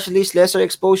 fewer watch list, lesser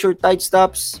exposure, tight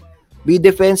stops. Be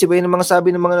defensive. Yun ang mga sabi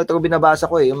ng mga binabasa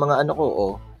ko yung mga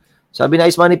ko. Sabi na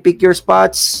Ice Money, pick your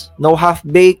spots, no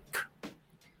half-bake.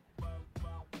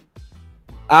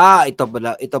 Ito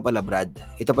pala Brad.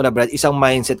 Isang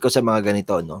mindset ko sa mga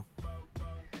ganito, no.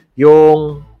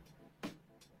 Yung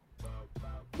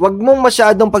wag mong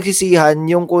masyadong pagsisihan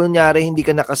yung kunyari hindi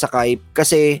ka nakasakay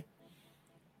kasi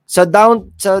sa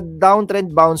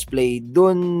downtrend bounce play,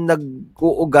 doon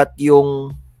nag-uugat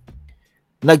yung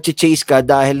nag-chase ka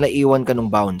dahil naiwan ka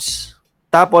ng bounce.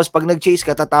 Tapos pag nag-chase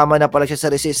ka, tatama na pala siya sa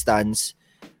resistance,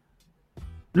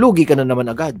 lugi ka na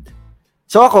naman agad.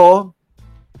 So ako,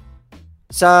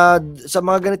 sa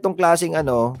mga ganitong klaseng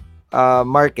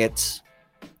markets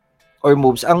or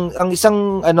moves, ang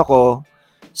isang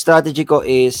strategy ko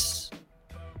is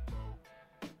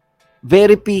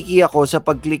very picky ako sa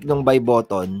pag-click ng buy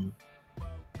button.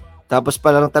 Tapos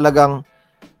parang talagang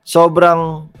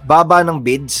sobrang baba ng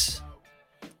bids.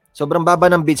 Sobrang baba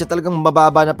ng bids, talagang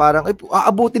mababa na parang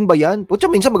aabutin ba 'yan? Putya,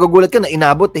 minsan magagulat ka na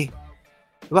inabot eh.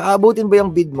 Aabutin ba yung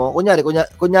bid mo?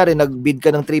 Kunyari nag-bid ka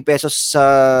ng 3 pesos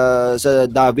sa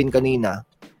Davin kanina.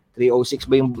 306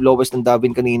 ba yung lowest ng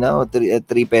Davin kanina o 3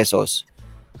 pesos?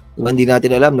 Diba, hindi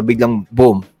natin alam na biglang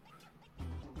boom.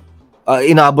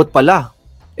 Inabot pala.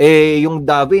 Yung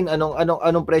Davin,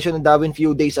 anong presyo ng Davin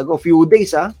few days ago? Few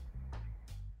days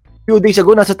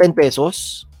ago nasa 10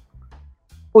 pesos.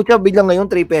 Pucha, biglang ngayon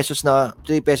 3 pesos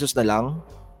na lang.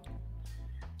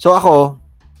 So ako,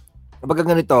 kapag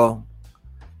ganito,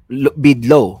 bid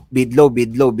low.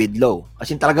 As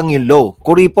in talagang yung low.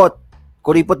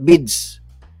 Kuripot bids.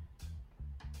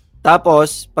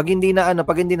 Tapos, pag hindi na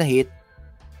hit,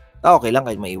 okay lang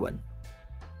kahit maiwan.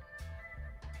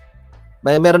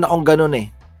 Meron akong ganun eh.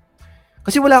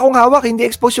 Kasi wala akong hawak, hindi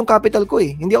expose yung capital ko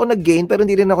eh. Hindi ako nag-gain pero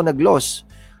hindi rin ako nag-loss.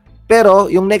 Pero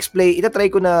yung next play,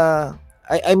 itatry ko na,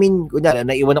 I mean, kunyari,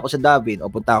 naiwan ako sa Davin o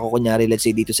punta ako kunyari, let's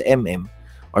say dito sa MM.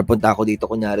 Or punta ako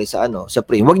dito kunyari sa sa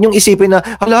Prim. Huwag niyong isipin na,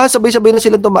 sabay-sabay na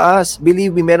silang tumaas.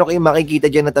 Believe me, meron kayong makikita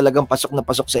diyan na talagang pasok na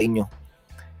pasok sa inyo.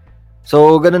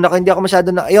 So, ganun ako. Hindi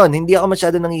ako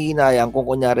masyado nangihinayang kung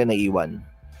kunyari naiwan.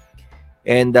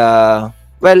 And,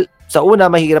 sa una,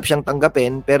 mahirap siyang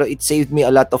tanggapin, pero it saved me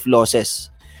a lot of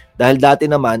losses. Dahil dati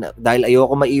naman, dahil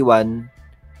ayoko maiwan,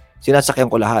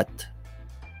 sinasakyan ko lahat.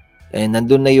 And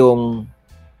nandun na yung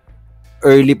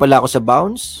early pala ako sa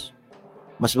bounce,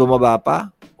 mas bumaba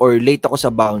pa, or late ako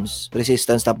sa bounce,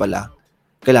 resistance na pala,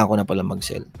 kailangan ko na pala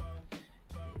mag-sell.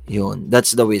 Yun,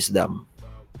 that's the wisdom.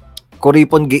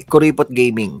 Kuripot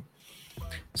gaming.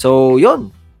 So,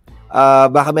 yun.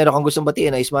 Baka meron kang gustong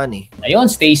batiin, Ice Money. Ayun,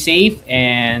 stay safe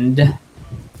and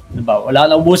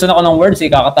naubusan ako ng words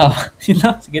kakatawa.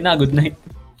 Sige na, good night.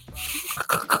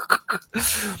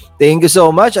 Thank you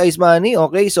so much, Ice Money.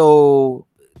 Okay, so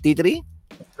T3?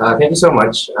 Thank you so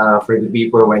much for the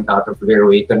people who went out of their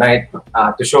way tonight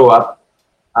to show up.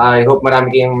 I hope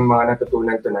marami kayong mga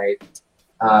natutunan tonight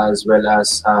as well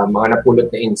as mga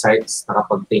napulot na insights,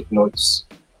 nakapag-take notes.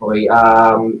 Okay,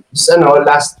 just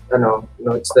last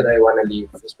notes that I want to leave,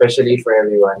 especially for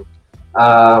everyone.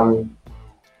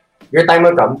 Your time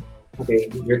will come. Okay,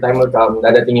 your time will come.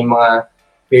 Dadating yung mga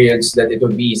periods that it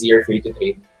will be easier for you to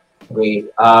trade. Okay,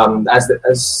 as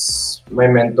my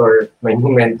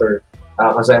new mentor,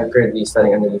 because I'm currently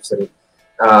studying analytics,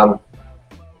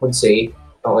 would say,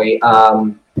 okay,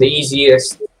 the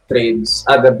easiest trades,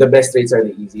 the best trades are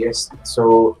the easiest.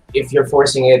 So if you're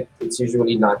forcing it, it's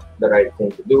usually not the right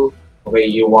thing to do. Okay,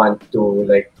 you want to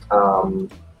like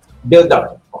build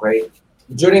up. Okay,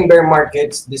 during bear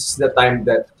markets, this is the time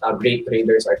that great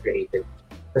traders are created.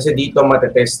 Kasi dito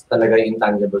matetest talaga yung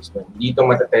intangibles mo. Dito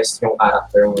matetest yung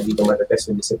character mo. Dito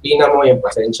matetest yung disiplina mo, yung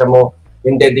pasensya mo,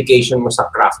 yung dedication mo sa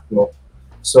craft mo.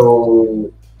 So,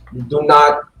 do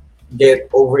not get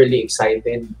overly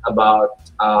excited about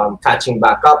catching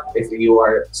back up if you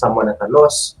are someone at a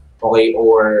loss, okay,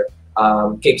 or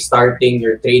kickstarting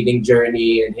your trading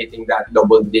journey and hitting that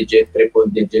double-digit,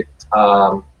 triple-digit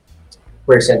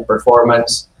percent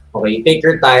performance. Okay, take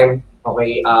your time.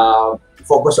 Okay,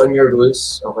 focus on your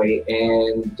rules. Okay,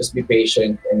 and just be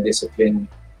patient and disciplined.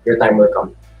 Your time will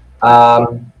come.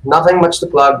 Nothing much to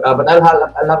plug, but I'll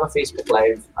have a Facebook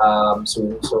Live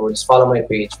soon. So just follow my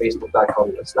page,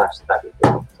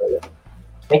 facebook.com/staticpin. So yeah,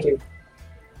 thank you.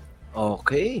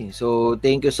 Okay. So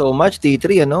thank you so much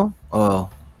T3 ano. Oh,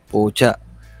 pucha.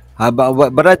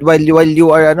 Brad, while you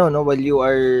are ano no, while you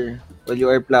are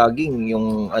plugging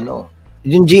yung ano,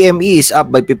 yung GME is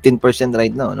up by 15%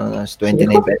 right now, no? That's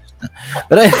 29 pesos.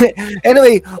 Pero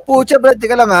anyway, pucha Brad,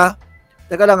 teka lang ha.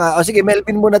 O sige,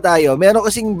 Melvin muna tayo. Meron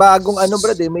kasing bagong ano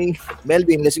Brad eh, may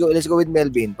Melvin, let's go with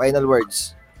Melvin. Final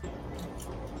words.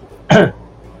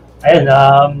 Ayun,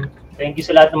 thank you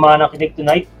sa lahat ng mga nakinig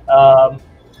tonight.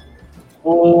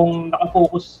 Kung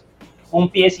nakafocus, kung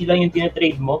PSE lang yung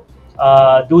tinatrade mo,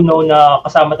 do know na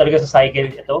kasama talaga sa cycle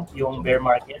ito, yung bear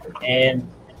market. And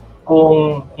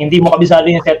kung hindi mo kabisado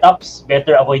yung setups,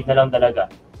 better avoid na lang talaga.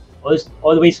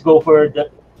 Always go for the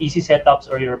easy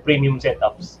setups or your premium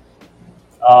setups.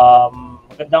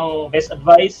 Magandang best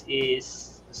advice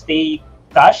is stay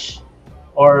cash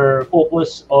or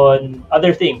focus on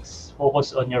other things.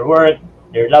 Focus on your work,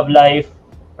 your love life,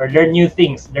 or learn new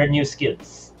things, learn new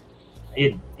skills.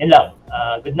 Ayun, yun lang.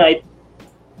 Good night.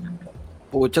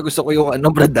 Pucha, gusto ko yung ano,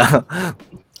 Brad,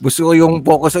 gusto ko yung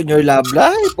focus on your love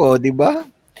life, di ba?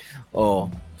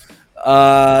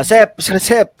 Sep.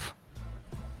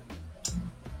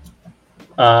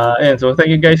 And so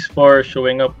thank you guys for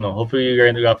showing up. No, hopefully you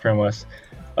learned a lot from us.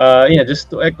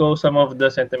 Just to echo some of the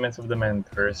sentiments of the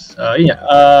mentors.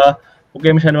 Huwag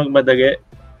kayo masyadong magmadali.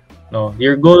 No,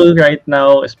 your goal right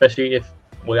now, especially if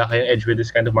wala kayong edge with this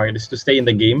kind of market, is to stay in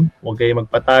the game. Huwag kayo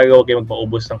magpatalo, huwag kayo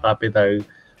magpaubos ng capital.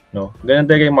 No, ganun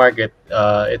talaga yung market.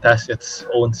 It has its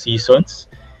own seasons.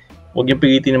 Huwag yung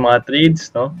pilitin ng mga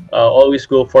trades. No, always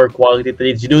go for quality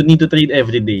trades. You don't need to trade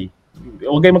every day.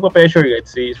 Huwag kayo magpa-pressure,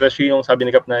 especially yung sabi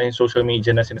ni Cap na yung social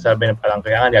media na sinasabi na parang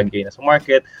kailangan lagi na sa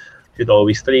market, should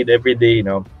always trade every day,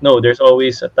 no, there's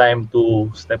always a time to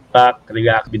step back,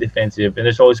 relax, be defensive, and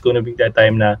there's always going to be that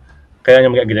time na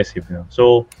kailangan mag-aggressive, no.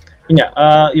 So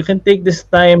you can take this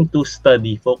time to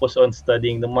study, focus on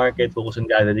studying the market, focus on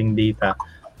gathering data,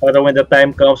 para when the time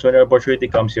comes, when the opportunity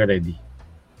comes, you're ready.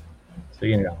 So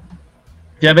yun lang.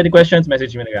 If you have any questions,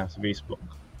 message me na lang sa Facebook.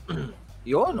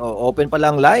 Yun, open pa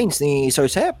lang lines ni Sir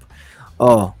Sep.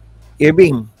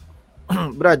 Irving.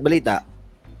 Brad, balita.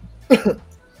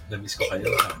 Namiss ko kayo.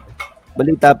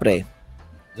 Balita, pre.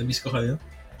 Namiss ko kayo.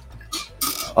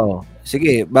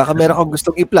 Sige, baka meron kang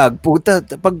gustong i-plug. Puta,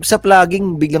 pag sa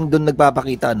plugging, biglang doon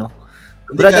nagpapakita, no?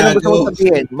 Brad, ano gusto mong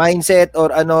sabihin? Mindset or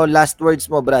last words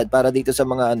mo, Brad, para dito sa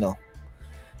mga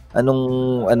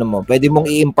anong mo? Pwede mong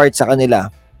i-impart sa kanila.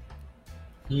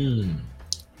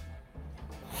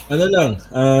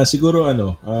 Siguro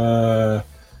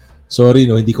sorry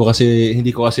no, hindi ko kasi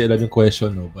alam yung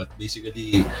question no, but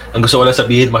basically ang gusto ko lang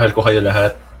sabihin, mahal ko kayo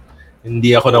lahat.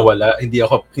 Hindi ako nawala, hindi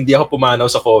ako pumanaw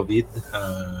sa COVID.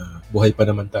 Buhay pa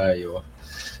naman tayo.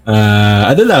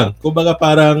 Kumbaga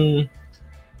parang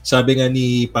sabi nga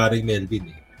ni paring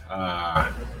Melvin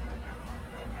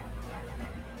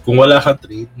kung wala kang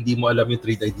trade, hindi mo alam yung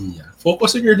trade idea,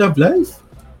 focus on your love life.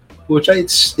 Pucha,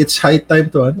 it's high time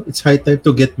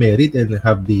to get married and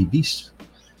have babies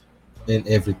and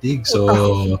everything. So,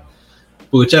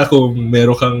 pucha, kung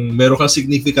meron kang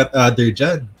significant other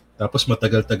dyan, tapos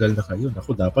matagal-tagal na kayo,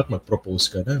 naku, dapat mag-propose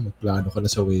ka na, magplano ka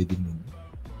na sa wedding ninyo.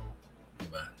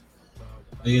 Diba?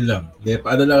 Ayun lang.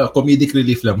 Comedic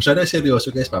relief lang. Masyado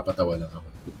seryoso, guys, papatawa lang ako.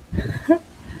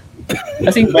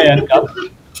 Kasing ba yan, Kap?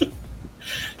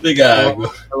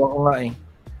 Gago. Tawa ko nga eh.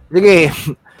 Sige.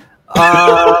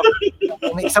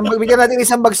 Bigyan natin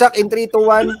isang bagsak in 3, 2,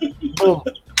 1. Boom.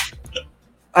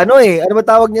 Ano ba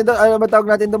tawag niya doon? Ano ba tawag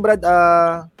natin doon, Brad?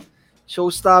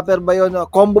 Showstopper ba 'yon?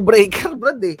 Combo breaker,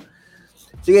 Brad eh.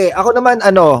 Sige, ako naman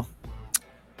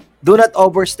do not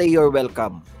overstay your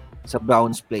welcome sa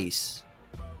Brown's Place.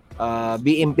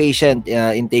 Be impatient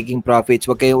in taking profits.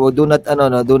 Do not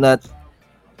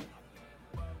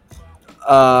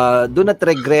do not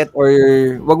regret or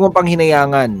wag mo pang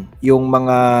hinayangan yung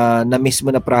mga na-miss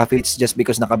mo na profits just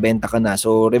because nakabenta ka na.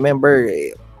 So remember,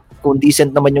 kung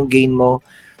decent naman yung gain mo,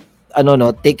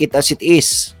 take it as it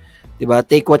is. 'Di ba?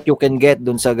 Take what you can get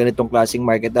dun sa ganitong klaseng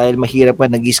market dahil mahirap pa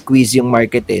nag-squeeze yung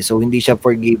market eh. So hindi siya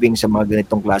forgiving sa mga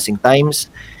ganitong klaseng times.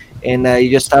 And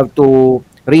you just have to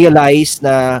realize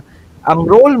na ang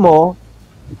role mo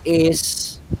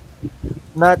is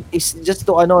just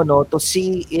to to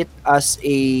see it as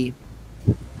a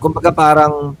kumbaga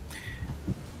parang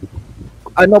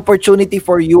an opportunity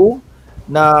for you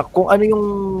na kung ano yung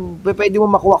pwede mo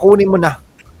makuha, kunin mo na.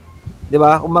 'Di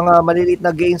ba? Kung mga maliliit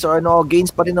na gains or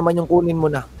gains pa rin naman yung kunin mo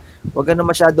na. Huwag ka na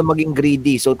masyado maging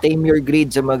greedy. So tame your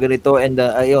greed sa mga ganito and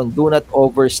do not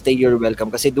overstay your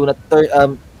welcome kasi do not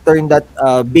turn that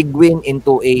big win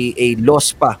into a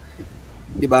loss pa.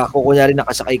 'Di ba? Kung kunyari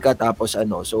nakasakay ka tapos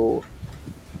so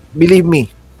believe me,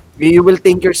 you will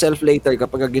thank yourself later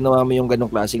kapag ginawa mo yung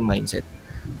ganong klaseng mindset.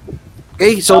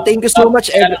 Okay, so thank you so much.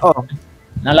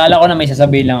 Naalala ko na may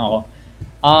sasabihin lang ako.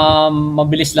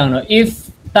 Mabilis lang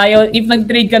If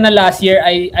nag-trade ka na last year,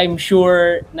 I'm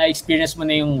sure na experience mo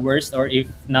na yung worst or if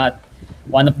not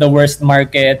one of the worst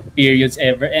market periods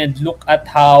ever. And look at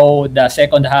how the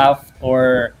second half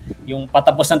or yung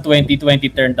patapos ng 2020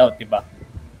 turned out, 'di ba?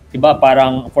 Diba,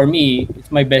 parang for me,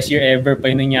 it's my best year ever pa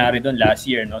yung nangyari doon last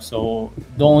year, no? So,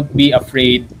 don't be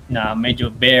afraid na medyo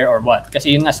bear or what.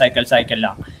 Kasi yun nga, cycle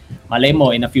lang. Malay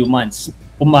mo, in a few months,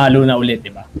 pumalo na ulit,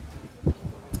 diba?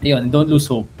 Ayun, don't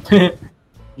lose hope.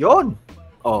 Yun.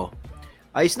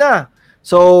 Ayos na.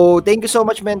 So, thank you so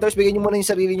much, mentors. Bigyan nyo muna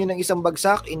yung sarili nyo ng isang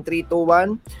bagsak in 3, 2,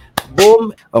 1.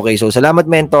 Boom! Okay, so salamat,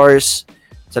 mentors.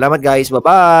 Salamat, guys.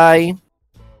 Bye-bye!